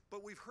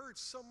 but we've heard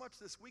so much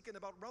this weekend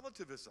about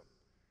relativism.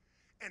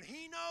 And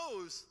he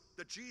knows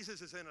that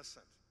Jesus is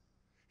innocent.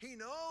 He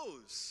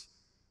knows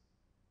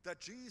that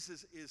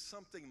Jesus is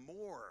something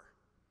more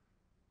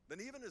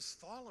than even his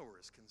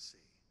followers can see.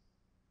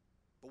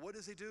 But what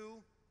does he do?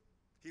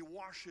 He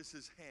washes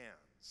his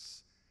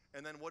hands.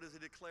 And then what does he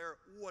declare?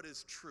 What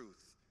is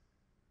truth?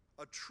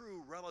 A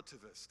true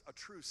relativist, a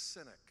true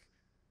cynic.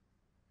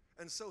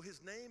 And so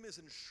his name is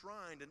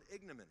enshrined in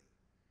ignominy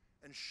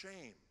and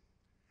shame.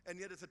 And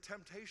yet it's a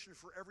temptation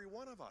for every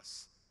one of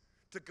us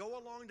to go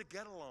along to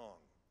get along.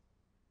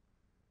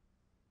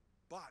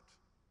 But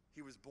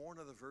he was born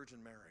of the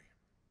Virgin Mary.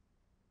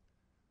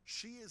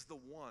 She is the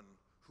one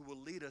who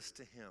will lead us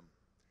to him.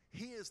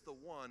 He is the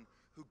one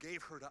who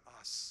gave her to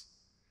us.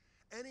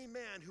 Any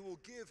man who will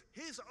give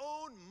his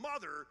own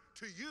mother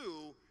to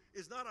you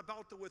is not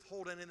about to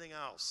withhold anything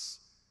else.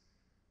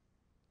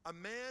 A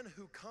man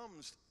who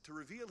comes to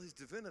reveal his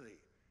divinity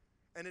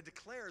and it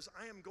declares,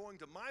 I am going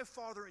to my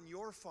Father and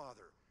your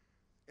Father.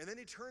 And then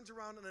he turns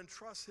around and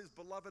entrusts his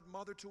beloved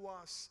mother to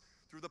us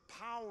through the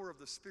power of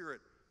the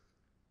Spirit.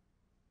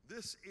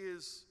 This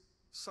is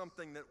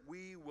something that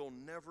we will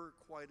never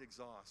quite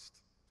exhaust.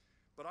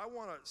 But I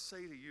want to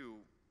say to you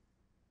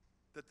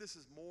that this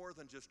is more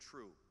than just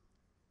true.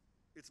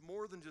 It's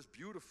more than just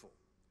beautiful.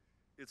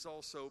 It's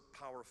also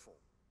powerful.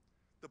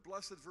 The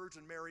Blessed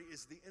Virgin Mary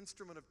is the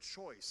instrument of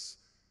choice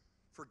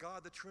for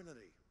God the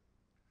Trinity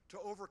to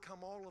overcome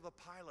all of the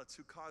Pilates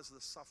who caused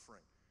the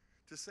suffering,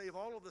 to save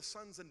all of the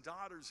sons and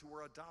daughters who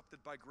were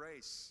adopted by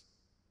grace.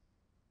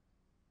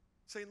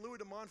 St. Louis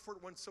de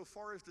Montfort went so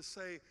far as to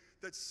say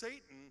that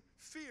Satan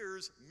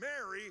fears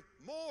Mary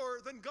more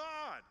than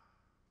God.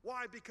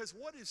 Why? Because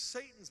what is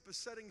Satan's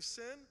besetting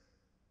sin?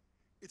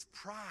 It's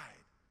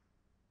pride.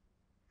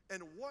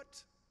 And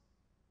what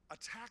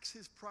attacks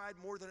his pride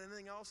more than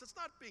anything else? It's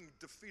not being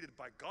defeated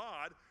by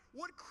God.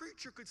 What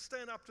creature could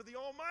stand up to the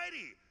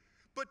Almighty?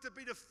 But to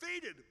be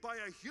defeated by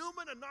a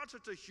human, and not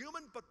just a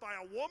human, but by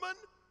a woman?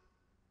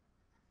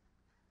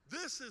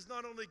 This is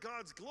not only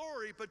God's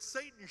glory, but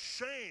Satan's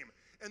shame.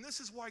 And this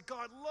is why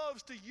God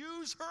loves to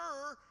use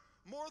her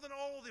more than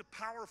all the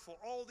powerful,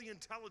 all the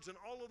intelligent,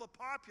 all of the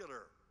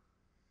popular.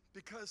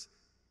 Because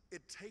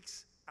it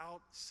takes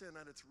out sin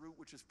at its root,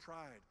 which is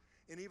pride.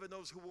 And even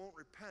those who won't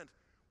repent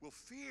will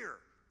fear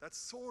that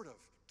sort of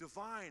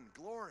divine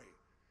glory.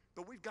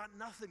 But we've got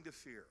nothing to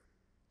fear.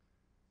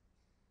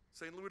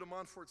 St. Louis de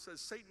Montfort says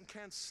Satan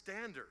can't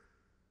stand her.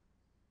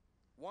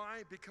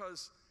 Why?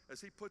 Because,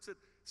 as he puts it,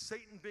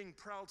 Satan being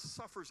proud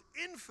suffers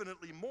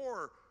infinitely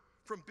more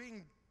from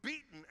being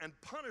beaten and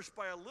punished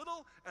by a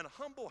little and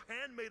humble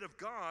handmaid of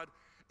God,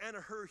 and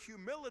her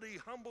humility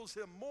humbles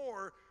him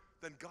more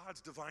than God's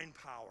divine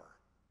power.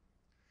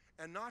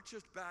 And not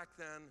just back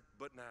then,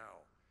 but now.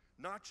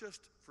 Not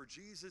just for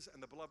Jesus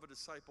and the beloved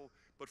disciple,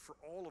 but for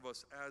all of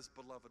us as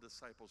beloved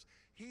disciples.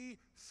 He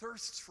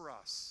thirsts for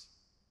us.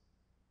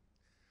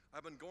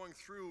 I've been going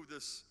through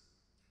this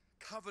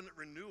covenant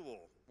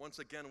renewal, once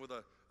again, with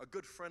a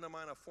good friend of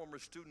mine, a former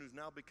student who's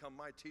now become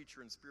my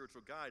teacher and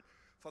spiritual guide,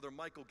 Father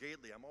Michael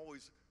Gately. I'm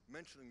always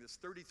mentioning this,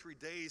 33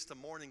 days to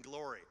morning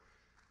glory.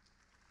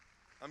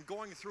 I'm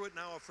going through it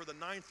now for the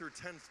 9th or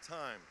 10th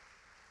time.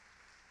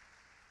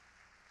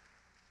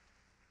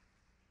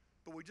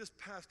 But we just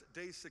passed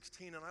day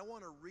 16, and I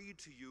want to read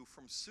to you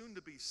from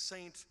soon-to-be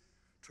Saint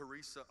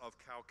Teresa of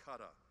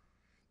Calcutta,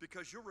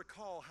 because you'll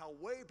recall how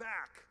way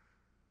back,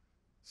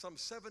 some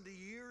 70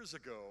 years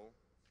ago,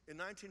 in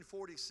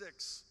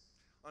 1946,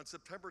 on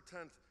September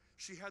 10th,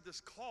 she had this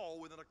call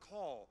within a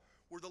call,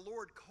 where the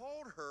Lord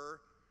called her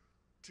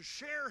to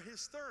share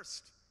his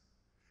thirst,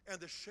 and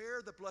to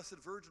share the Blessed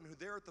Virgin, who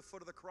there at the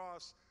foot of the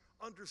cross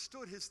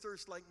understood his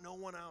thirst like no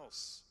one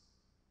else.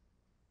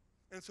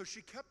 And so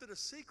she kept it a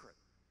secret.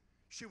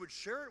 She would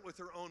share it with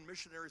her own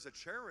missionaries at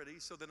charity,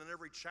 so that in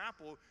every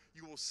chapel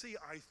you will see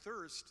 "I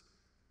thirst,"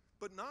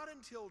 but not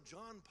until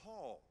John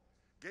Paul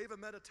gave a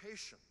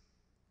meditation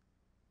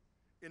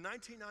in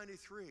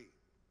 1993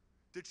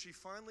 did she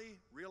finally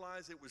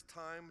realize it was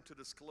time to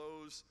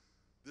disclose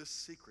this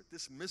secret,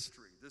 this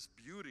mystery, this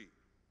beauty.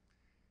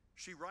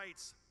 She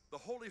writes, "The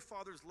Holy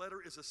Father's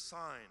letter is a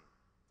sign.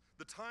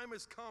 The time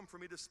has come for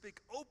me to speak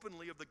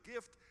openly of the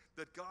gift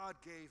that God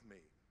gave me.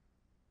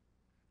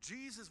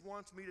 Jesus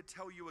wants me to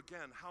tell you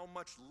again how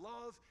much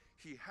love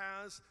he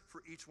has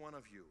for each one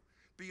of you,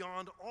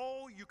 beyond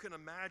all you can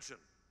imagine.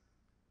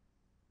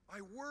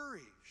 I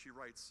worry," she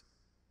writes,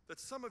 "that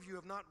some of you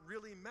have not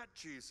really met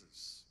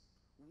Jesus,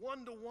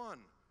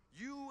 one-to-one,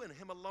 you and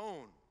him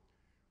alone.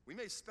 We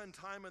may spend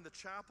time in the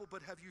chapel,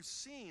 but have you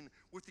seen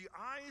with the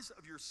eyes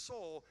of your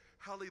soul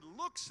how he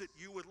looks at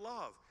you with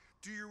love?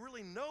 Do you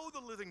really know the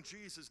living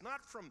Jesus,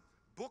 not from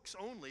books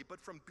only,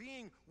 but from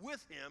being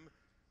with him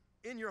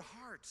in your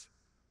heart?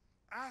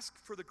 Ask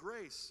for the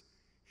grace.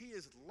 He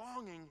is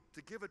longing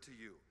to give it to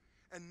you.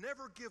 And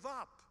never give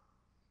up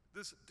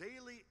this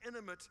daily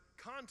intimate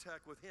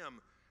contact with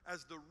him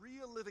as the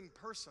real living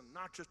person,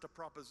 not just a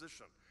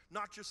proposition,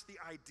 not just the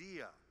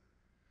idea.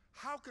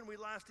 How can we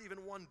last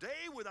even one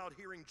day without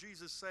hearing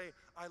Jesus say,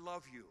 'I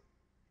love you'?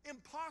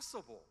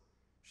 Impossible,"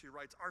 she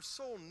writes. "Our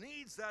soul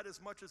needs that as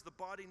much as the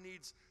body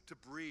needs to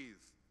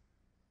breathe.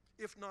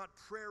 If not,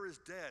 prayer is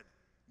dead.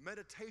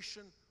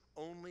 Meditation,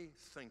 only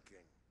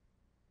thinking."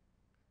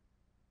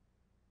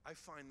 I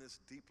find this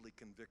deeply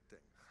convicting.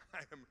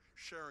 I am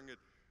sharing it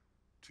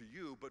to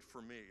you, but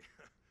for me.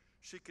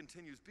 She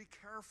continues, "Be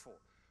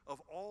careful of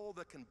all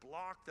that can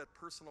block that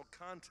personal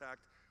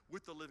contact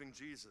with the living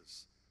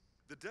Jesus.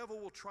 The devil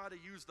will try to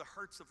use the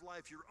hurts of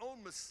life, your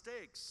own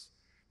mistakes,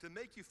 to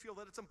make you feel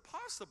that it's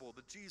impossible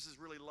that Jesus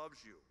really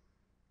loves you.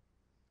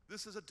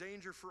 This is a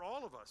danger for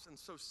all of us, and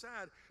so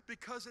sad,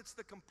 because it's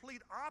the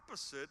complete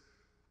opposite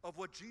of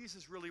what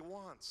Jesus really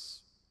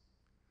wants.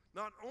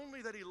 Not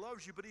only that he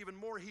loves you, but even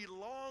more, he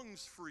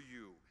longs for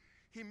you.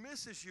 He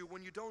misses you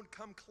when you don't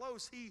come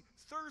close. He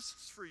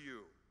thirsts for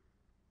you.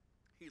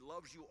 He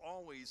loves you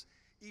always,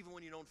 even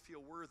when you don't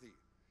feel worthy,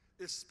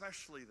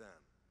 especially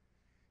then.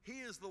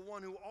 He is the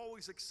one who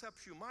always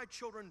accepts you. My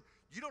children,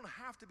 you don't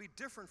have to be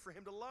different for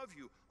him to love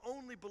you.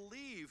 Only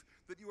believe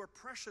that you are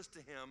precious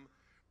to him.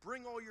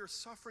 Bring all your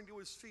suffering to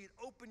his feet.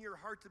 Open your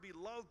heart to be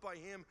loved by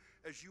him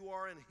as you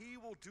are, and he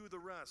will do the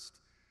rest.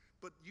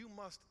 But you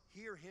must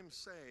hear him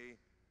say,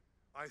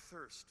 'I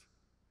thirst.'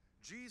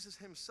 Jesus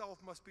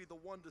himself must be the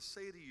one to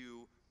say to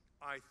you,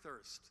 'I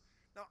thirst.'"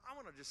 Now, I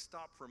want to just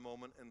stop for a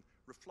moment and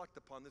reflect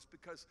upon this,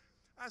 because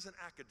as an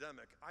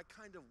academic, I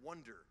kind of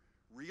wonder,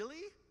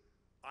 really?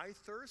 I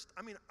thirst?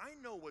 I mean, I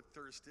know what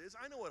thirst is.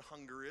 I know what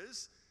hunger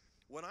is.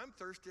 When I'm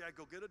thirsty, I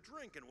go get a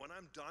drink, and when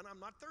I'm done, I'm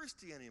not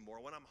thirsty anymore.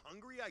 When I'm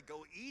hungry, I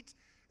go eat,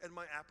 and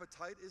my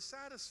appetite is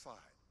satisfied.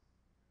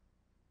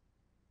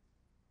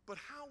 But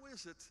how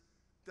is it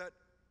that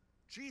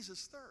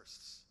Jesus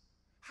thirsts?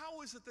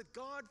 How is it that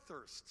God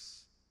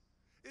thirsts?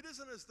 It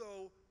isn't as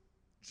though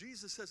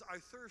Jesus says, I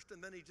thirst,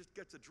 and then he just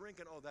gets a drink,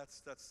 and oh,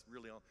 that's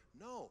really all.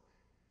 No.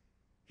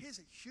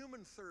 His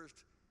human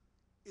thirst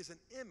is an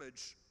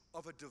image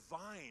of a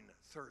divine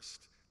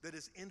thirst that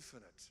is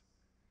infinite.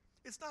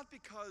 It's not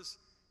because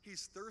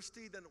he's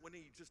thirsty, then when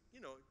he just,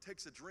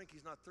 takes a drink,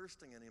 he's not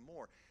thirsting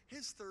anymore.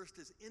 His thirst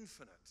is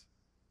infinite.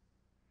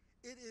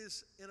 It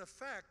is, in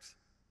effect,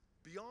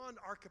 beyond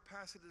our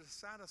capacity to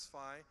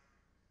satisfy.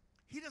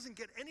 He doesn't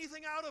get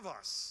anything out of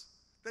us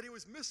that he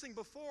was missing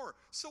before.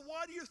 So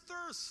why do you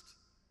thirst?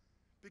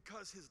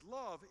 Because his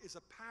love is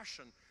a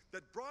passion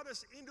that brought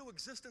us into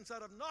existence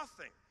out of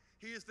nothing.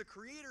 He is the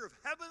creator of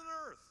heaven and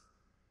earth.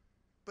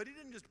 But he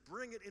didn't just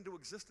bring it into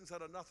existence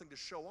out of nothing to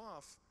show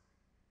off.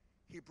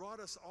 He brought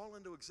us all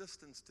into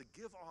existence to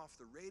give off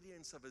the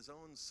radiance of his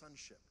own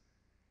sonship,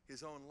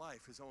 his own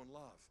life, his own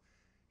love.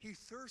 He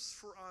thirsts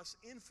for us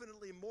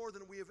infinitely more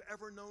than we have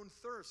ever known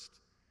thirst.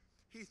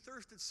 He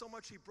thirsted so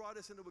much he brought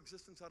us into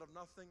existence out of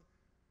nothing.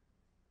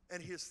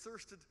 And he has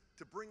thirsted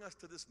to bring us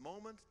to this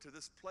moment, to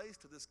this place,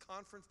 to this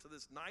conference, to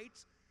this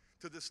night,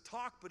 to this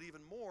talk, but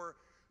even more,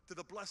 to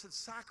the Blessed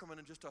Sacrament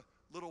in just a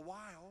little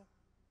while.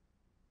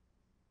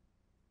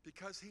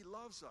 Because he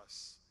loves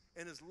us,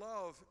 and his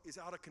love is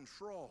out of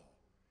control.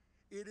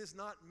 It is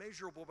not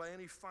measurable by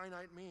any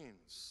finite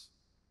means.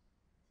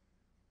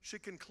 She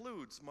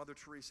concludes, Mother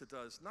Teresa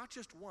does, not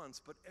just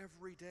once, but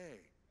every day.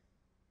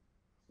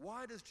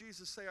 Why does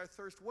Jesus say, I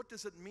thirst? What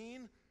does it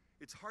mean?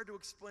 It's hard to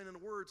explain in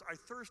words. I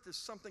thirst is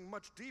something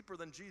much deeper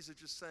than Jesus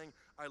just saying,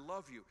 I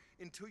love you.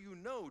 Until you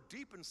know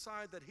deep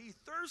inside that he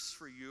thirsts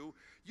for you,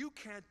 you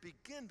can't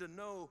begin to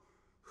know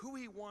who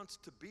he wants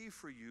to be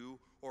for you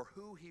or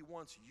who he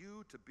wants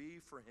you to be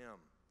for him.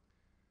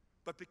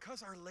 But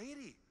because Our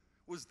Lady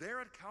was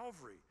there at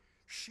Calvary,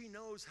 she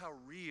knows how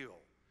real,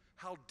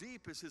 how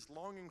deep is his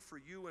longing for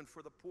you and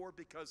for the poor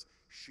because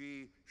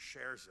she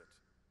shares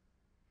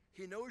it.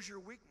 He knows your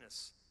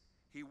weakness.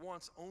 He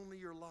wants only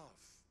your love.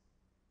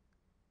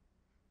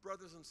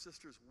 Brothers and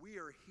sisters, we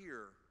are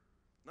here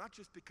not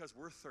just because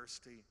we're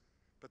thirsty,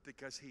 but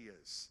because he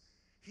is.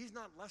 He's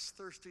not less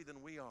thirsty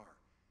than we are.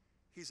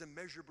 He's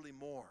immeasurably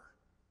more.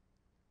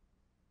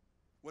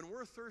 When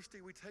we're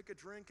thirsty, we take a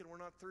drink and we're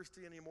not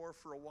thirsty anymore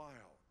for a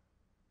while.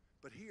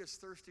 But he is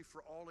thirsty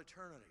for all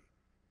eternity.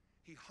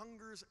 He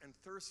hungers and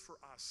thirsts for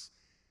us,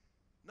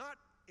 not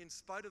in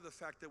spite of the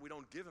fact that we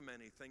don't give him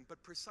anything,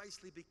 but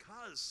precisely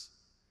because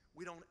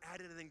we don't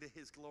add anything to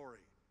his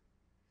glory.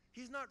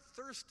 He's not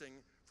thirsting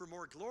for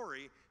more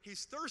glory.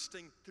 He's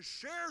thirsting to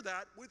share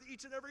that with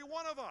each and every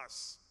one of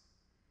us.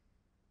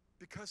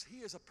 Because he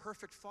is a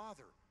perfect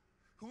father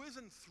who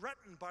isn't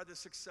threatened by the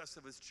success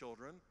of his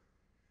children.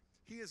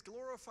 He is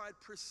glorified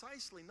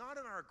precisely, not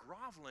in our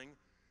groveling,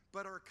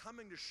 but our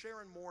coming to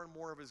share in more and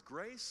more of his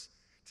grace,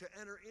 to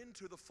enter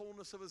into the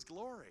fullness of his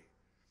glory.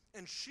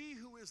 And she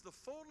who is the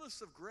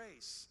fullness of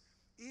grace,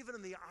 even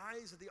in the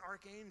eyes of the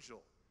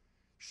archangel,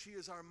 she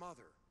is our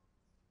mother.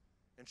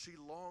 And she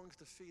longs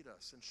to feed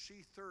us, and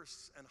she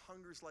thirsts and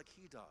hungers like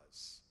he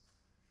does.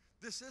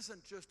 This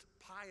isn't just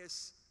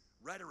pious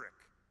rhetoric.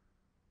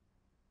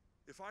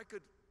 If I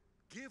could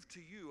give to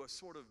you a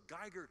sort of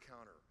Geiger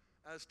counter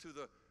as to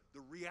the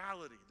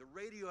reality, the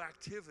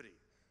radioactivity,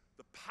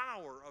 the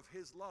power of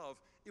his love,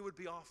 it would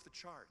be off the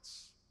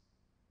charts.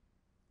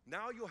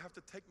 Now you'll have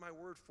to take my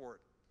word for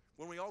it.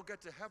 When we all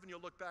get to heaven,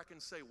 you'll look back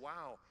and say,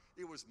 wow,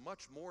 it was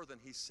much more than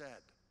he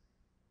said.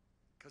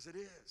 Because it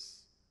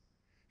is.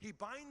 He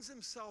binds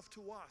himself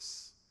to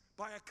us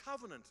by a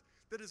covenant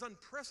that is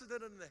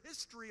unprecedented in the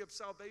history of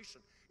salvation,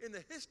 in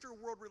the history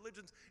of world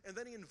religions, and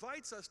then he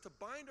invites us to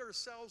bind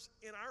ourselves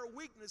in our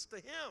weakness to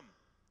him.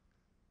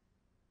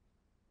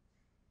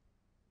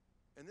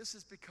 And this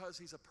is because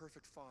he's a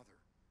perfect father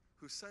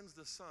who sends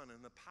the Son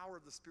and the power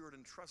of the Spirit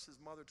and trusts his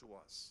mother to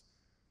us.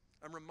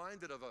 I'm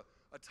reminded of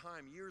a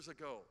time years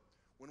ago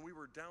when we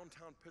were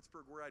downtown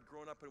Pittsburgh where I'd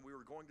grown up, and we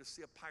were going to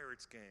see a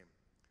Pirates game.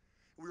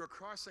 We were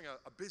crossing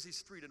a busy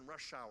street in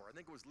rush hour. I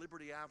think it was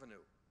Liberty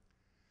Avenue.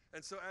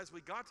 And so as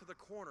we got to the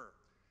corner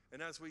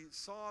and as we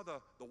saw the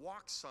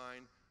walk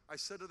sign, I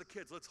said to the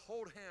kids, let's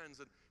hold hands.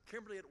 And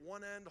Kimberly at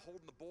one end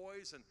holding the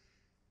boys,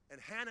 and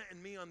Hannah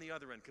and me on the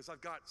other end, because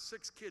I've got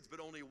 6 kids but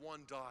only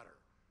 1 daughter.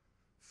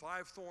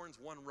 5 thorns,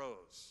 1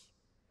 rose.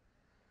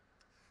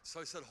 So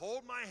I said,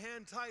 hold my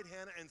hand tight,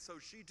 Hannah, and so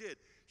she did.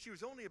 She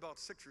was only about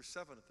 6 or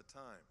 7 at the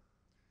time.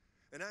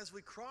 And as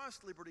we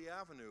crossed Liberty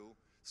Avenue,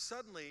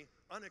 suddenly,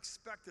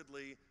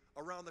 unexpectedly,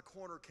 around the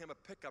corner came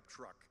a pickup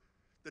truck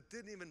that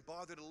didn't even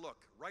bother to look.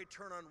 Right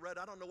turn on red.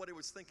 I don't know what he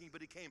was thinking, but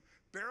he came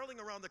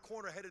barreling around the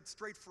corner, headed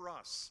straight for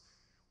us.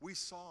 We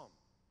saw him.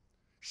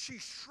 She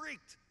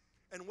shrieked.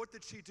 And what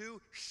did she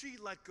do? She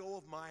let go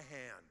of my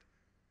hand.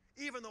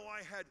 Even though I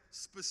had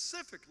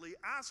specifically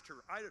asked her,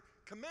 I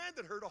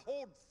commanded her to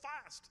hold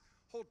fast,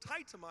 hold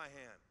tight to my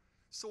hand.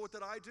 So what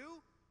did I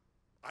do?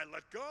 I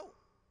let go.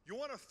 You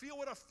want to feel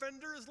what a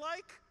fender is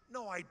like?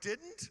 No, I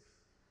didn't.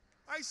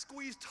 I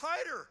squeezed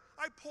tighter.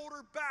 I pulled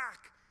her back.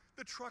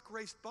 The truck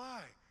raced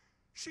by.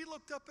 She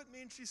looked up at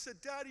me and she said,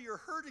 Daddy, you're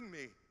hurting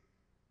me.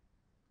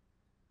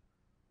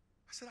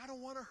 I said, I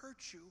don't want to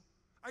hurt you.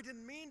 I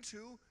didn't mean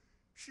to.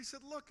 She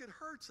said, look, it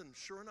hurts. And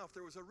sure enough,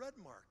 there was a red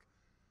mark.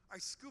 I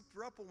scooped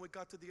her up when we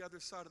got to the other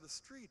side of the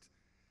street.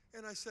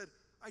 And I said,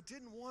 I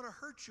didn't want to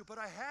hurt you, but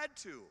I had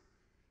to.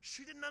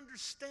 She didn't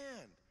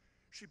understand.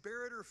 She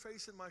buried her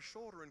face in my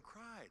shoulder and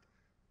cried.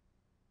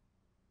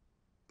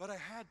 But I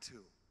had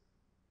to.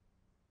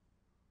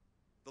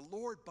 The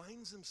Lord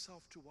binds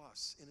himself to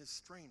us in his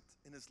strength,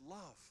 in his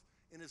love,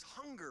 in his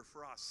hunger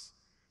for us.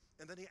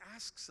 And then he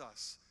asks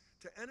us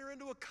to enter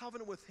into a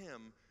covenant with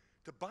him,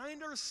 to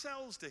bind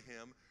ourselves to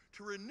him,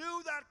 to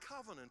renew that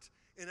covenant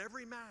in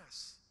every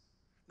Mass.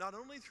 Not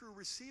only through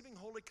receiving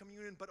Holy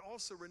Communion, but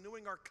also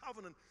renewing our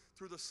covenant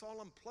through the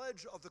solemn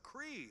pledge of the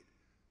Creed,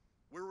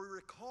 where we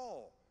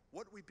recall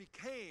what we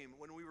became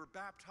when we were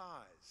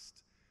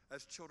baptized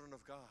as children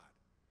of God.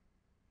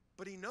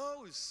 But he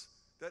knows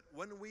that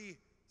when we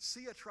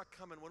see a truck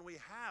coming, when we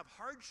have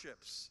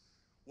hardships,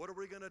 what are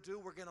we going to do?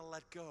 We're going to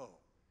let go.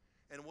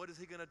 And what is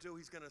he going to do?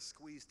 He's going to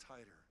squeeze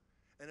tighter.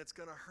 And it's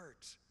going to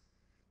hurt.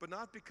 But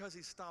not because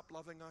he stopped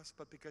loving us,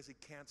 but because he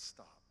can't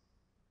stop.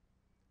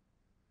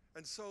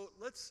 And so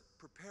let's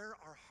prepare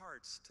our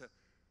hearts to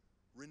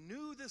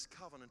renew this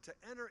covenant, to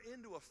enter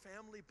into a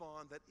family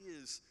bond that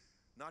is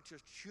not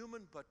just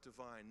human but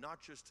divine,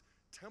 not just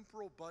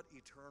temporal but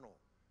eternal,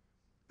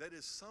 that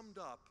is summed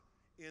up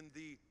in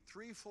the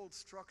threefold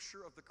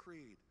structure of the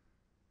Creed,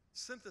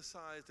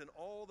 synthesized in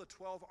all the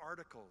 12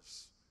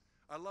 articles.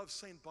 I love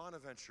St.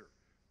 Bonaventure.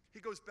 He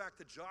goes back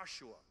to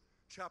Joshua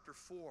chapter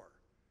 4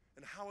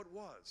 and how it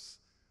was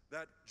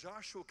that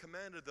Joshua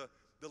commanded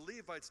the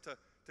Levites to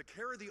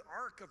carry the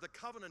Ark of the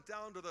Covenant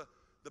down to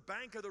the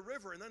bank of the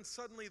river, and then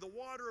suddenly the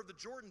water of the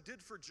Jordan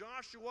did for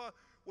Joshua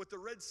what the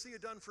Red Sea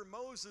had done for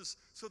Moses,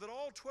 so that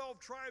all 12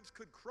 tribes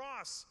could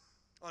cross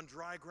on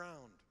dry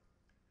ground.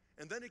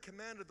 And then he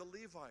commanded the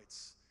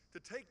Levites to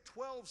take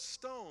 12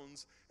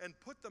 stones and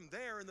put them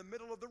there in the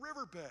middle of the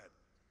riverbed.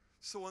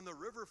 So when the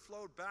river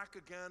flowed back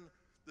again,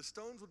 the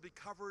stones would be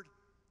covered,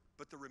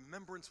 but the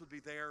remembrance would be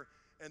there.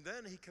 And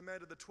then he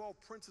commanded the 12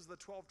 princes of the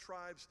 12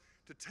 tribes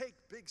to take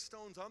big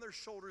stones on their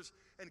shoulders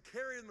and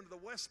carry them to the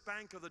west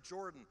bank of the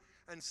Jordan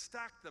and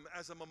stack them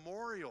as a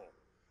memorial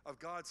of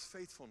God's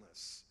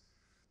faithfulness.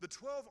 The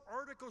 12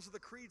 articles of the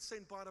Creed,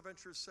 St.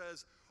 Bonaventure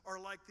says, are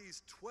like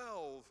these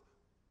 12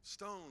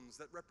 stones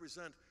that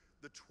represent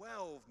the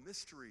 12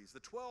 mysteries, the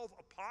 12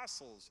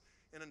 apostles.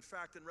 And in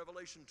fact, in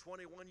Revelation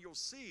 21, you'll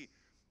see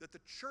that the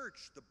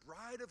church, the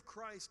bride of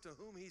Christ to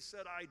whom he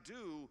said, I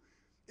do,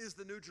 is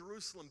the New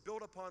Jerusalem,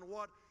 built upon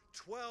what?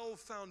 12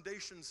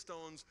 foundation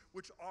stones,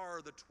 which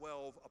are the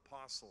 12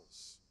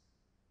 apostles.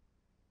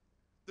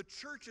 The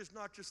church is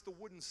not just the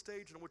wooden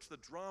stage in which the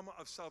drama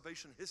of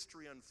salvation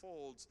history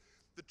unfolds.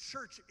 The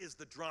church is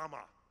the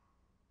drama.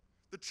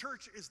 The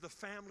church is the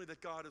family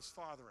that God is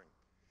fathering.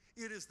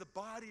 It is the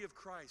body of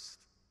Christ.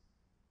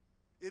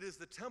 It is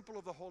the temple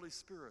of the Holy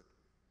Spirit.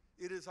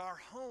 It is our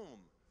home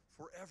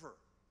forever.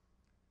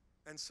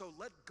 And so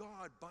let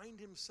God bind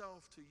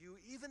himself to you,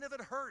 even if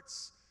it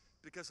hurts,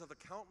 because of the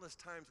countless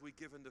times we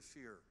give into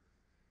fear.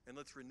 And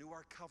let's renew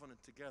our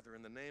covenant together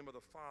in the name of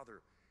the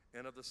Father,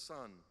 and of the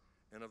Son,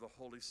 and of the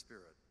Holy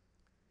Spirit.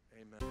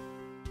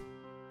 Amen.